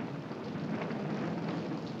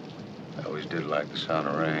 I always did like the sound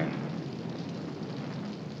of rain.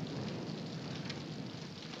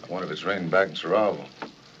 I wonder if it's raining back in Sarajevo.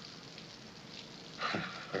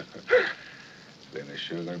 Then they're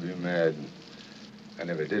sure gonna be mad. I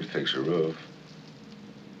never did fix a roof.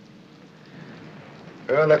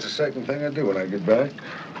 Well, that's the second thing I do when I get back.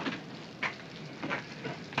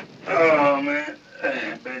 Oh, man.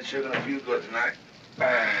 Bed's sure gonna feel good tonight. What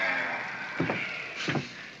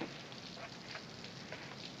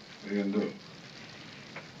are you gonna do?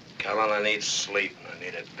 Kallen, I need sleep. I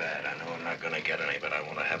need it bad. I know I'm not gonna get any, but I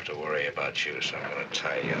won't have to worry about you, so I'm gonna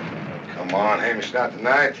tie you up. Come on, Hamish, not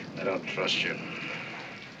tonight. I don't trust you.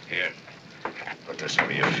 Here, put this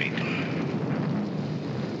over your feet.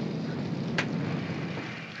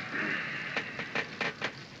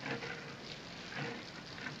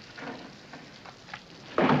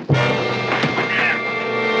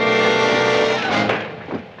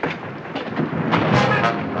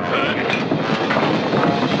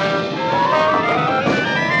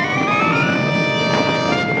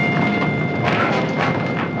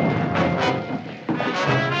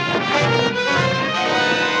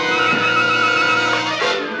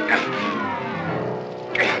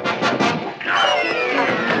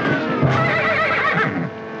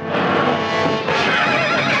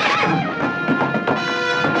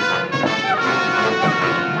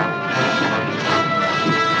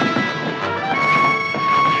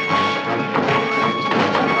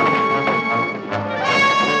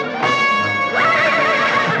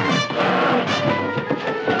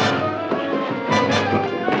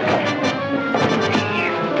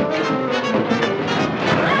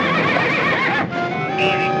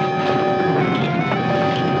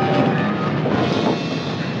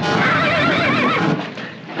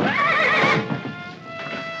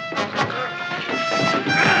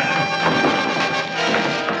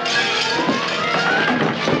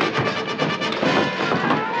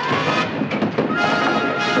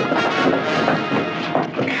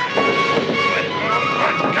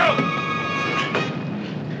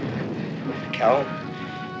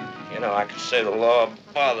 Say the law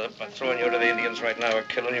bothered by throwing you to the Indians right now or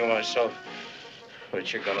killing you myself.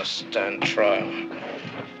 But you're gonna stand trial.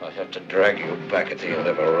 I have to drag you back at the end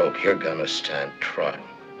of a rope. You're gonna stand trial.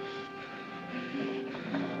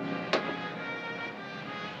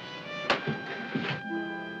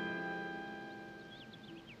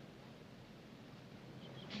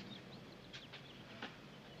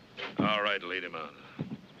 All right, Lita Milan.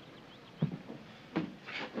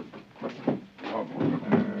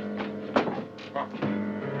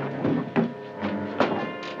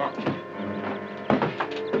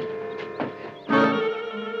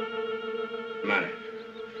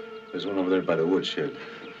 There's one over there by the woodshed.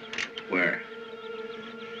 Where?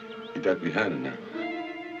 He ducked behind it now.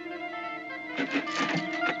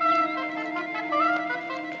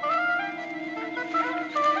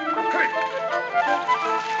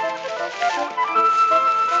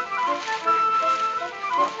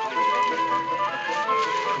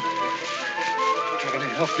 Can I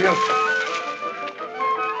help you?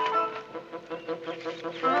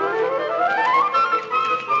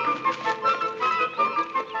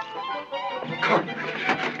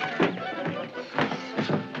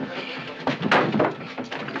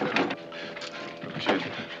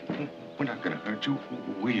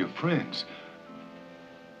 We're your friends.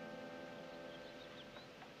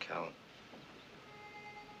 Kallen,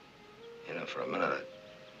 you know, for a minute,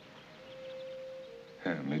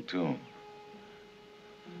 Yeah, me too.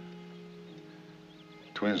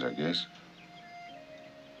 Twins, I guess.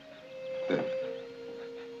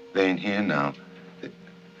 They ain't here now.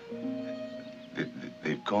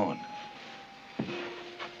 They've gone.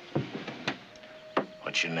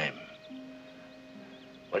 What's your name?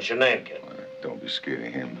 What's your name, kid? Don't be scared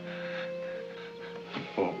of him.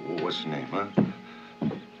 Oh, what's his name, huh?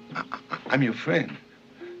 I'm your friend.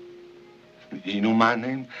 You know my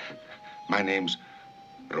name? My name's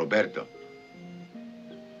Roberto.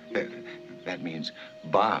 That means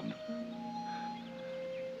Bob.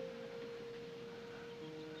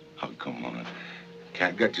 Oh, come on.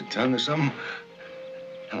 Cat got your tongue or something?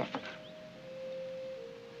 Oh.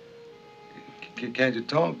 Can't you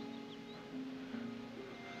talk?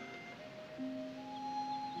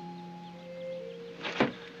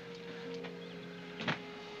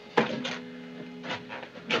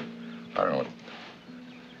 I don't know.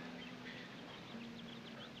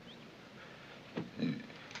 You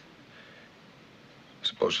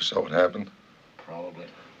suppose you saw what happened? Probably.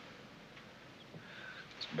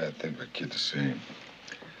 It's a bad thing for a kid to see.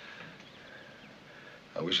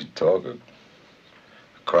 I wish he'd talk or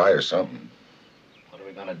cry or something. What are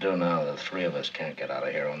we gonna do now? The three of us can't get out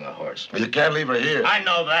of here on the horse. Well, you can't leave her here. I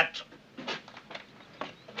know that.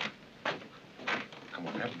 Come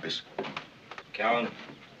on, have a biscuit. Kallen,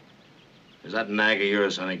 is that nag of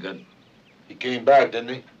yours any good? He came back, didn't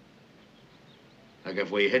he? Like if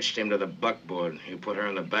we hitched him to the buckboard, you put her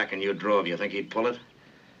in the back and you drove, you think he'd pull it?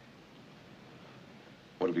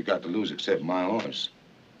 What have we got to lose except my horse?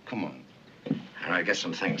 Come on. All right, get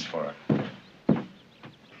some things for her.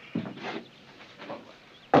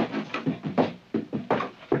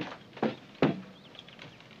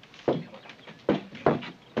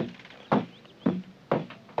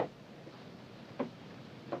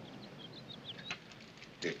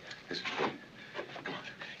 Here, listen. Come on.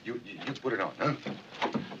 You put it on, huh?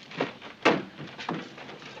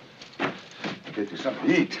 Get you something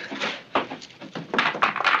to eat.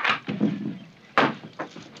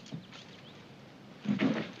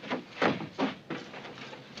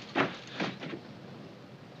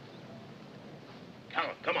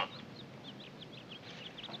 Come on.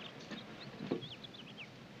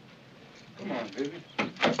 Come on, baby.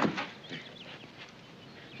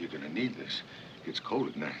 You're gonna need this. It's cold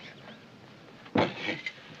at night. Hey.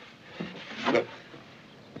 Look.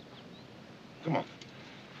 Come on.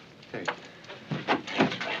 Hey.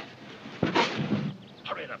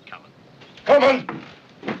 Hurry it up, Kallen. Come on!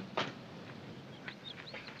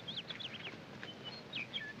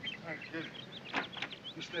 All right, kid.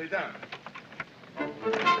 You stay down.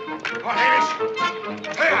 Come on, Hamish!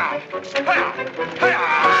 Hey-ya! Hey-ya! Hey-ya!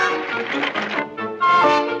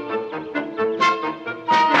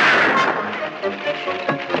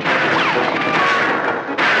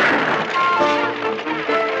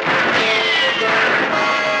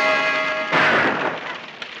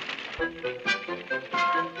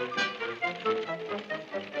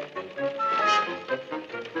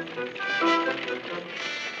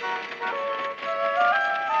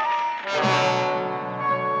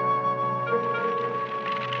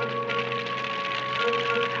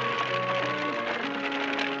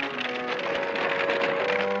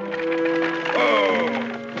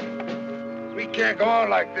 Can't go on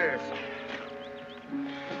like this.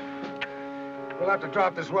 We'll have to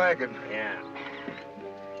drop this wagon. Yeah.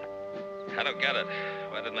 I don't get it.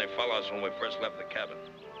 Why didn't they follow us when we first left the cabin?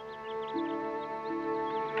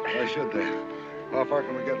 Why should they? How far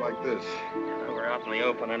can we get like this? Well, we're out in the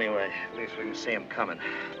open anyway. At least we can see them coming.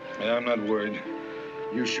 Yeah, I'm not worried.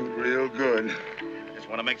 You shoot real good. I just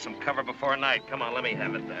want to make some cover before night. Come on, let me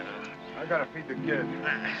have it then. I gotta feed the kid.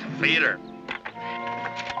 Feed her.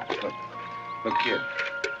 Look, kid.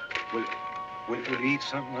 Will you eat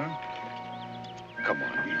something, huh? Come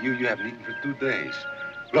on, you haven't eaten for 2 days.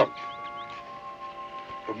 Look.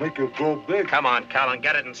 It'll make you grow big. Come on, Kallen,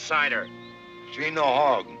 get it inside her. She ain't no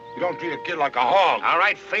hog. You don't treat a kid like a hog. All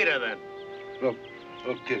right, feed her then. Look,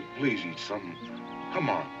 kid, please eat something.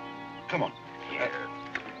 Come on. Come on.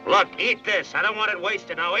 Look, eat this. I don't want it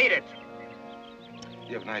wasted. Now eat it.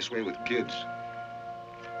 You have a nice way with kids.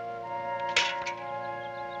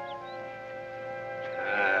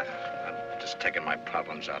 I'm just taking my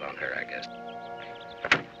problems out on her, I guess.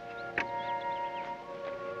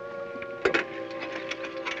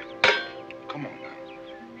 Come on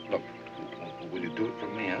now. Look, will you do it for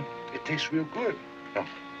me, huh? It tastes real good. No.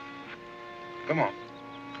 Come on.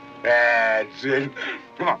 That's it.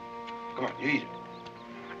 Come on. Come on, you eat it.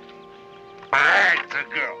 That's a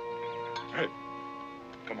girl. Hey.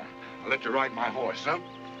 Come on. I'll let you ride my horse, huh?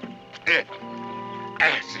 Here.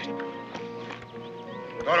 That's it.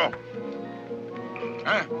 Toro.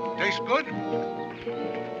 Huh? Tastes good? All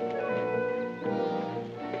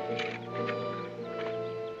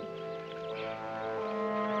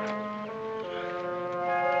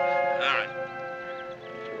right.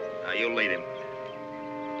 Now you lead him.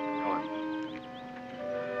 Come on.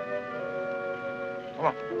 Come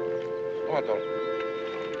on. Come on, Toro.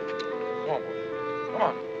 Come on, boy. Come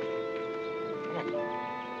on. Come on.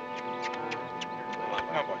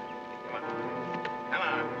 Come on, boy. Come on. Come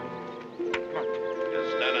on. Come on. Just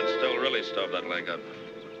standing still really stove that leg up.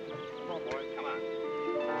 Come on, boy. Come on.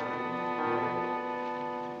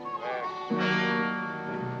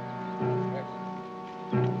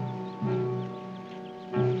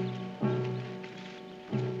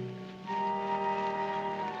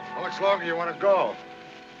 How much longer you want to go?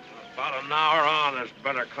 About an hour on, there's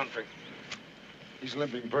better country. He's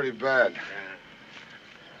limping pretty bad.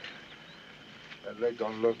 That leg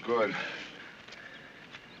don't look good.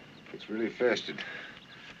 It's really festered.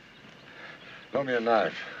 Loan me a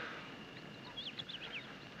knife.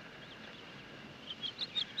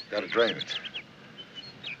 Gotta drain it.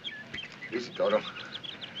 Easy, Toto.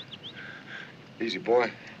 Easy,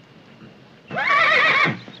 boy.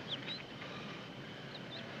 Yeah.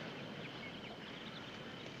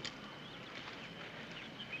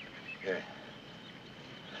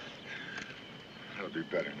 That'll be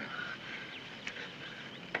better now.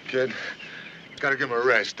 Kid, gotta give him a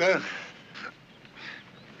rest, huh?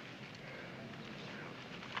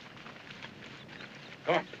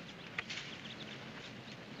 Come on.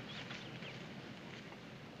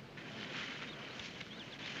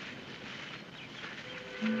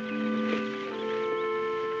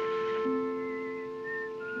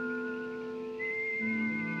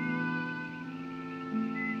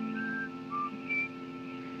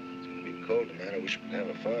 It's gonna be cold tonight. I wish we could have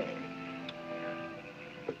a fire.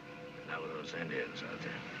 Not with those Indians out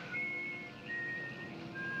there.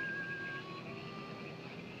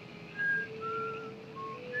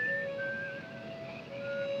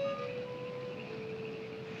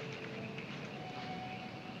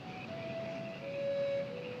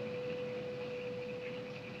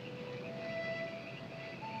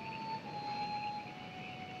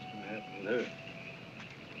 There.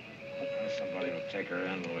 Somebody will take her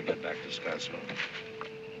in when we get back to Scottsville.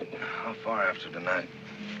 How far after tonight?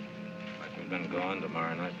 Like we've been going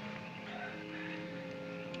tomorrow night.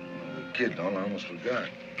 Well, the kid, don't. I almost forgot.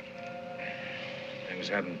 Things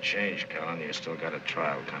haven't changed, Kallen. You still got a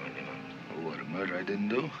trial coming, you know. Oh, what, a murder I didn't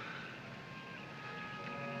do?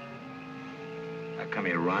 How come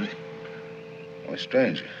you run? Oh, a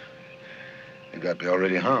stranger. They got me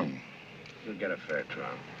already hung. You'll get a fair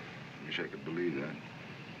trial. Wish I could believe that.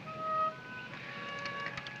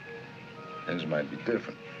 Things might be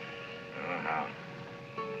different. How?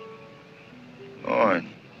 All right.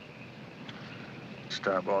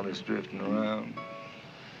 Stop all this drifting around.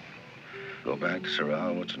 Go back to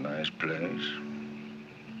Sorrel. It's a nice place.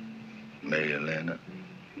 Marry Elena.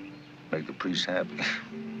 Make the priest happy.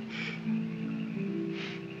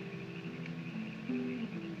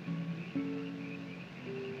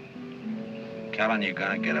 Kallen, you're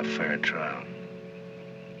gonna get a fair trial.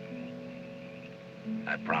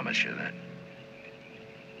 I promise you that.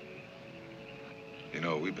 You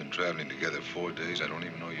know, we've been traveling together 4 days. I don't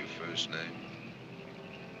even know your first name.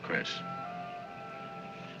 Chris.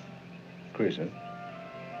 Chris, huh?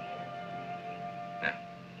 Yeah.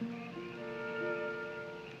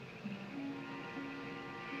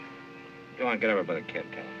 Go on, get over by the kid,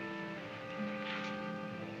 Kallen.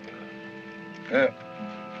 Yeah.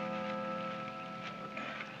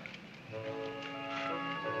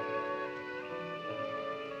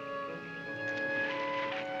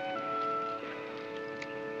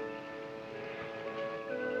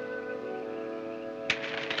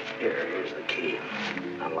 Here's the key.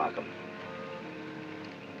 Unlock them.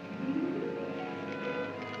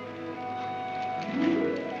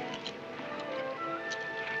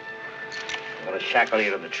 I'm gonna shackle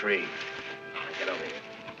you to the tree. Get over here.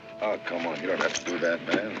 Oh, come on. You don't have to do that,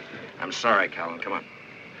 man. I'm sorry, Kallen. Come on.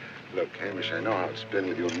 Look, Hamish, I know how it's been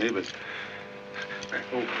with you and me, but...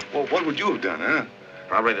 Well, what would you have done, huh?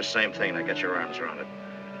 Probably the same thing. Now get your arms around it.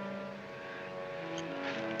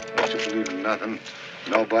 Don't you believe in nothing?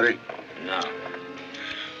 Nobody? No.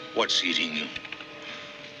 What's eating you?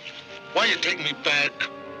 Why you take me back?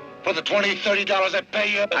 For the $20, $30 I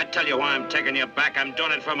pay you? I tell you why I'm taking you back. I'm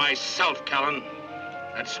doing it for myself, Kallen.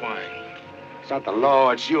 That's why. It's not the law,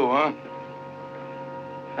 it's you, huh?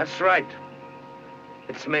 That's right.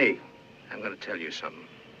 It's me. I'm gonna tell you something.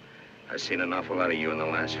 I've seen an awful lot of you in the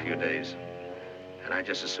last few days. And I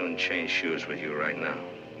just as soon change shoes with you right now.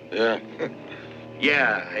 Yeah?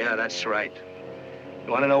 Yeah, that's right.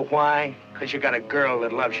 You wanna know why? Because you got a girl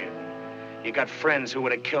that loves you. You got friends who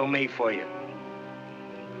would have killed me for you.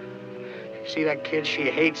 See that kid? She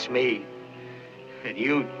hates me. And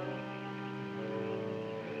you...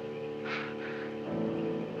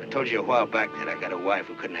 I told you a while back that I got a wife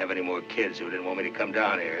who couldn't have any more kids, who didn't want me to come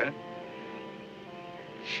down here, huh?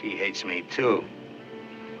 She hates me, too.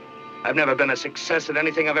 I've never been a success at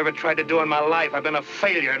anything I've ever tried to do in my life. I've been a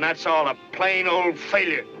failure, and that's all, a plain old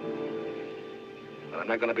failure. But I'm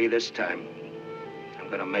not gonna be this time. I'm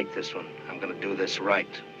gonna make this one. I'm gonna do this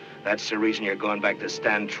right. That's the reason you're going back to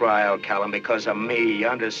stand trial, Kallen, because of me, you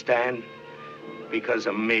understand? Because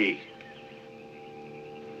of me.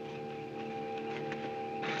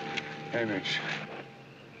 Hamish,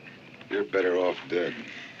 you're better off dead.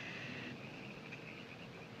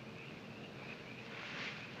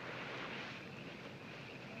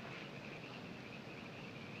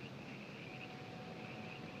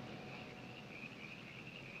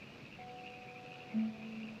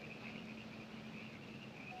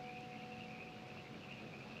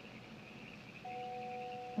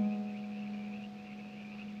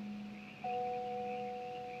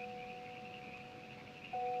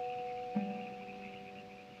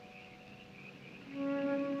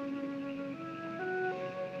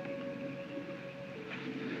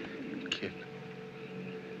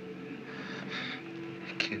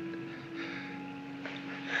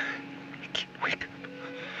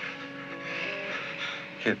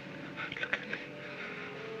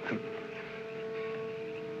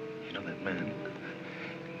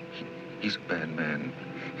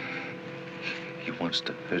 He wants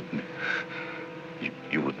to hurt me.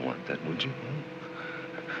 You wouldn't want that, would you?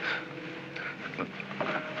 Look.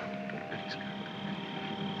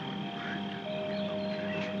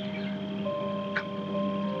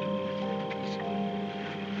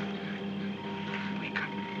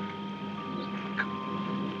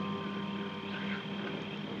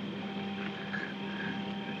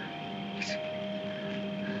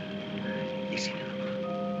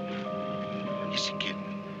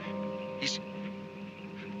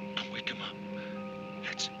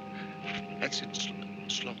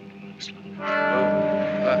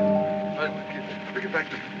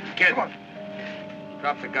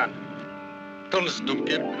 Drop the gun. Don't listen to him,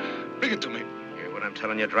 kid. Bring it to me. Hear what I'm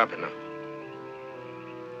telling you? Drop it now.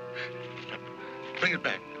 Bring it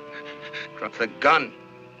back. Drop the gun.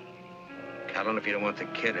 Kallen, if you don't want the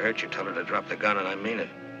kid hurt, you tell her to drop the gun, and I mean it.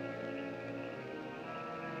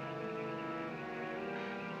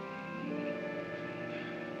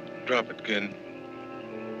 Drop it, kid.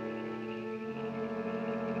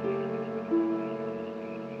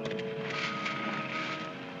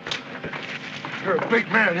 You're a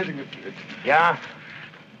big man hitting a kid. Yeah?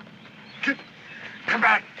 Kid, come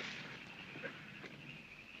back.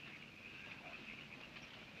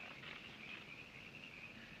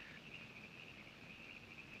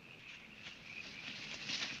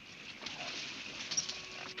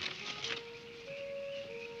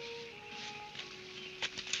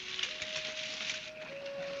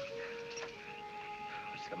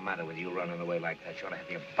 What's the matter with you running away like that? You ought to have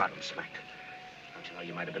your bottom smacked. Don't you know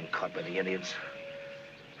you might have been caught by the Indians?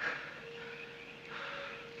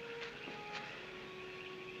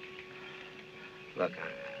 Look,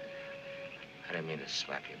 I didn't mean to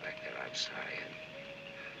slap you back there. I'm sorry.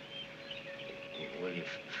 Will you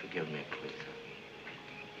forgive me, please?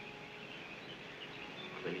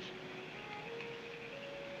 Please?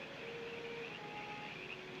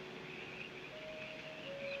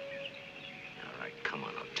 All right, come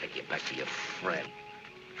on. I'll take you back to your friend.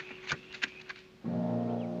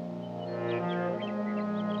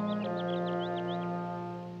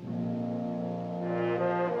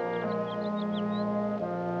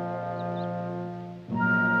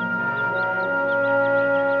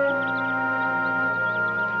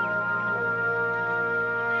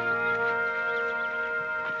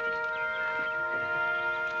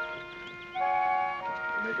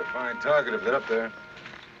 Target if they're up there.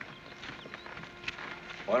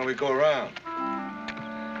 Why don't we go around?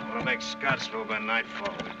 I want to make Scottsville by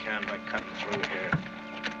nightfall. We can by cutting through here.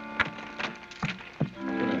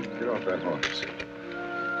 Get off that horse. Give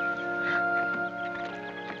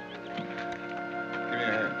me a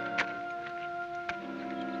hand.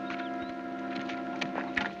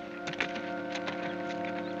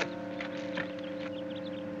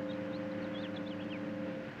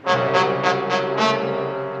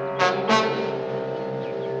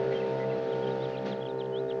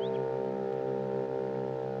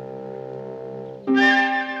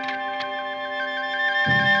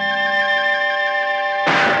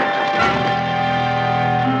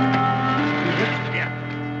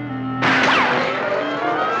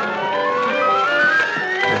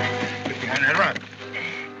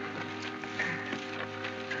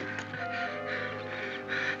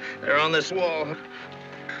 This wall.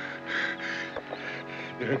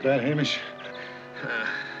 You heard that, Hamish?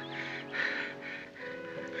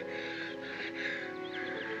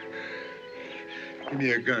 Give me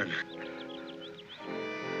your gun.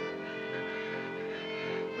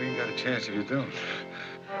 We ain't got a chance if you don't.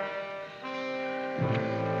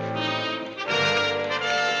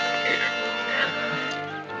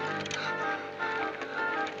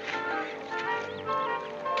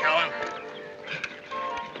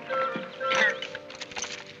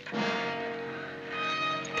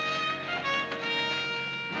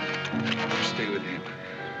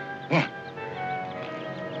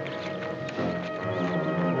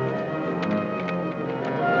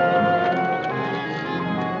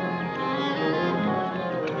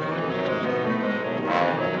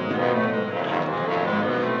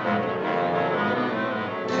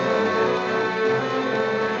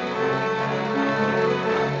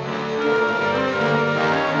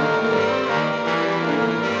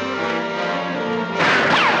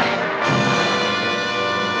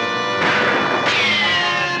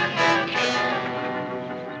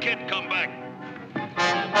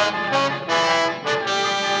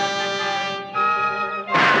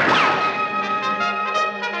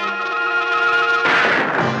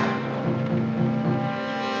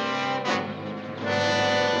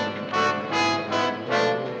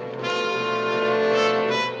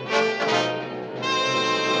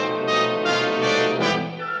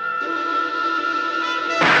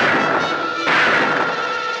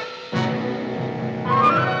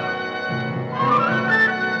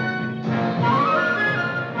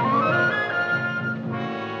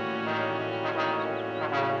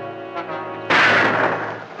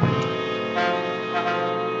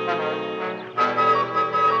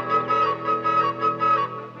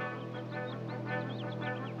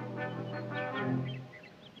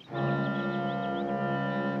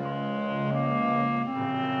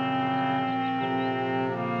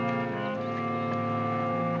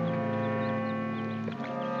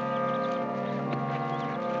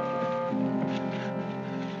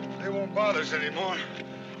 bothers anymore.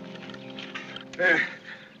 There,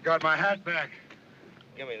 got my hat back.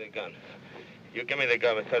 Give me the gun. You give me the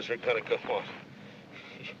gun because we're gonna go on.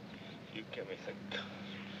 You give me the gun.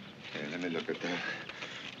 Hey, let me look at that.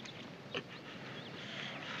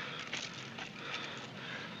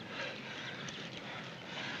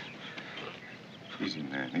 Easy,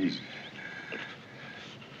 man, easy.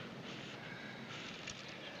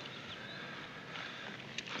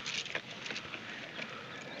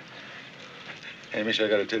 Hamish, I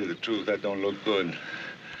gotta tell you the truth. That don't look good.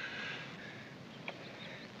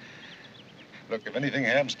 Look, if anything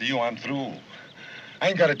happens to you, I'm through. I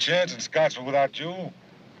ain't got a chance in Scottsville without you.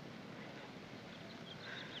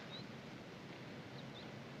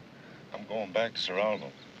 I'm going back to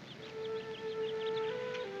Serralvo.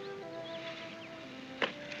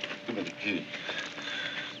 Give me the key.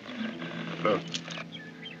 Look,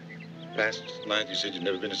 last night you said you'd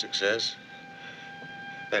never been a success.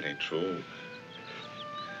 That ain't true.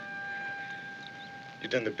 You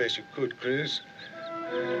done the best you could, Chris.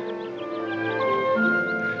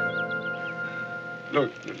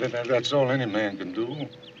 Look, that's all any man can do.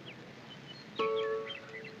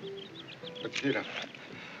 But, kid,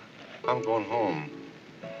 I'm going home.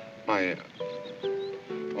 My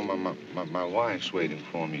wife's waiting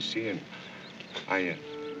for me, see, and I,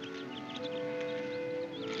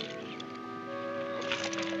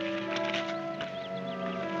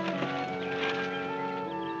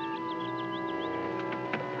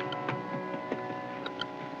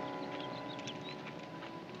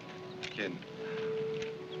 Kid,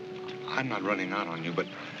 I'm not running out on you, but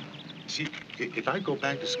see, if I go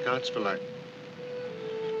back to Scottsville,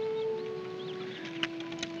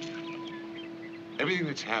 everything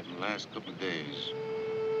that's happened the last couple of days,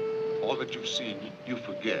 all that you've seen, you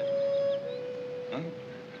forget. Huh?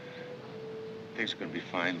 Things are gonna be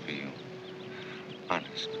fine for you.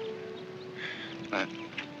 Honest. Now,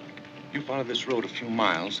 you follow this road a few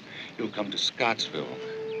miles, you'll come to Scottsville.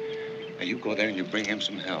 Now, you go there and you bring him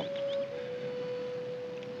some help.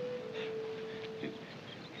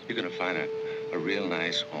 You're gonna find a real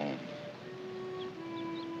nice home.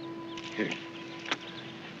 Here.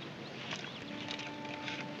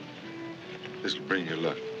 This will bring you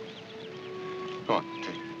luck. Go on, take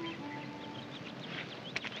it.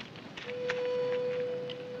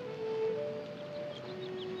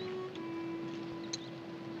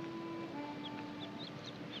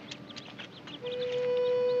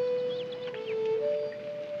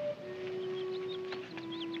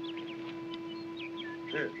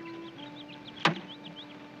 Here.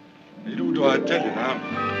 You do what I tell you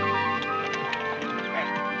now.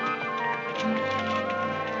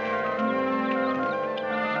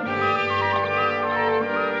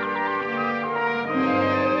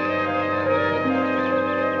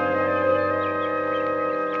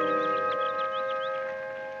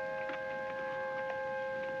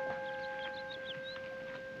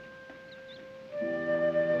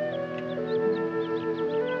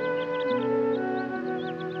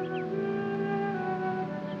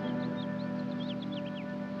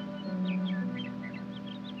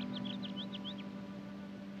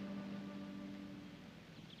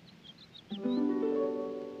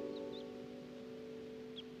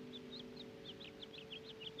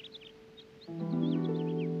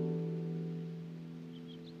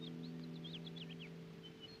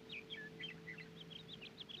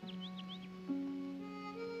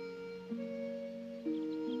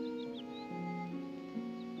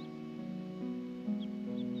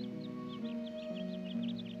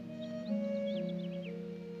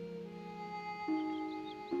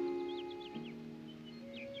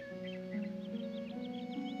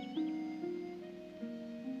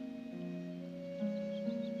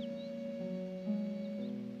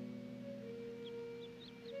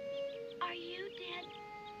 Are you dead,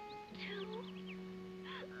 too?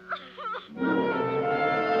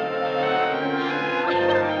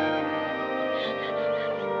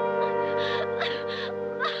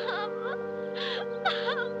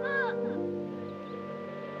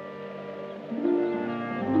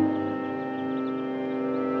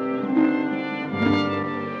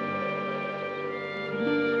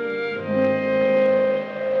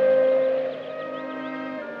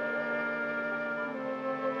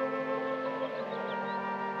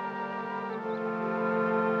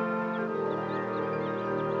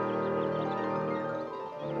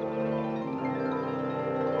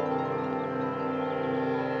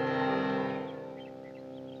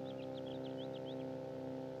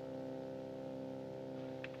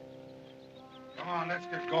 Come on, let's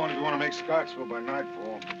get going if you want to make Scottsville by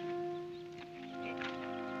nightfall.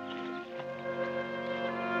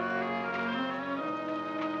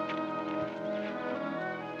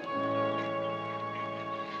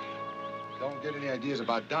 Don't get any ideas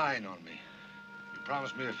about dying on me. You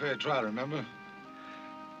promised me a fair trial, remember?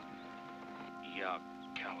 Yeah,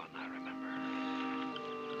 Kallen, I remember.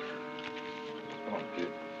 Come on, kid.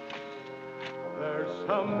 There's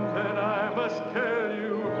something I must tell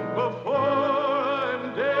you.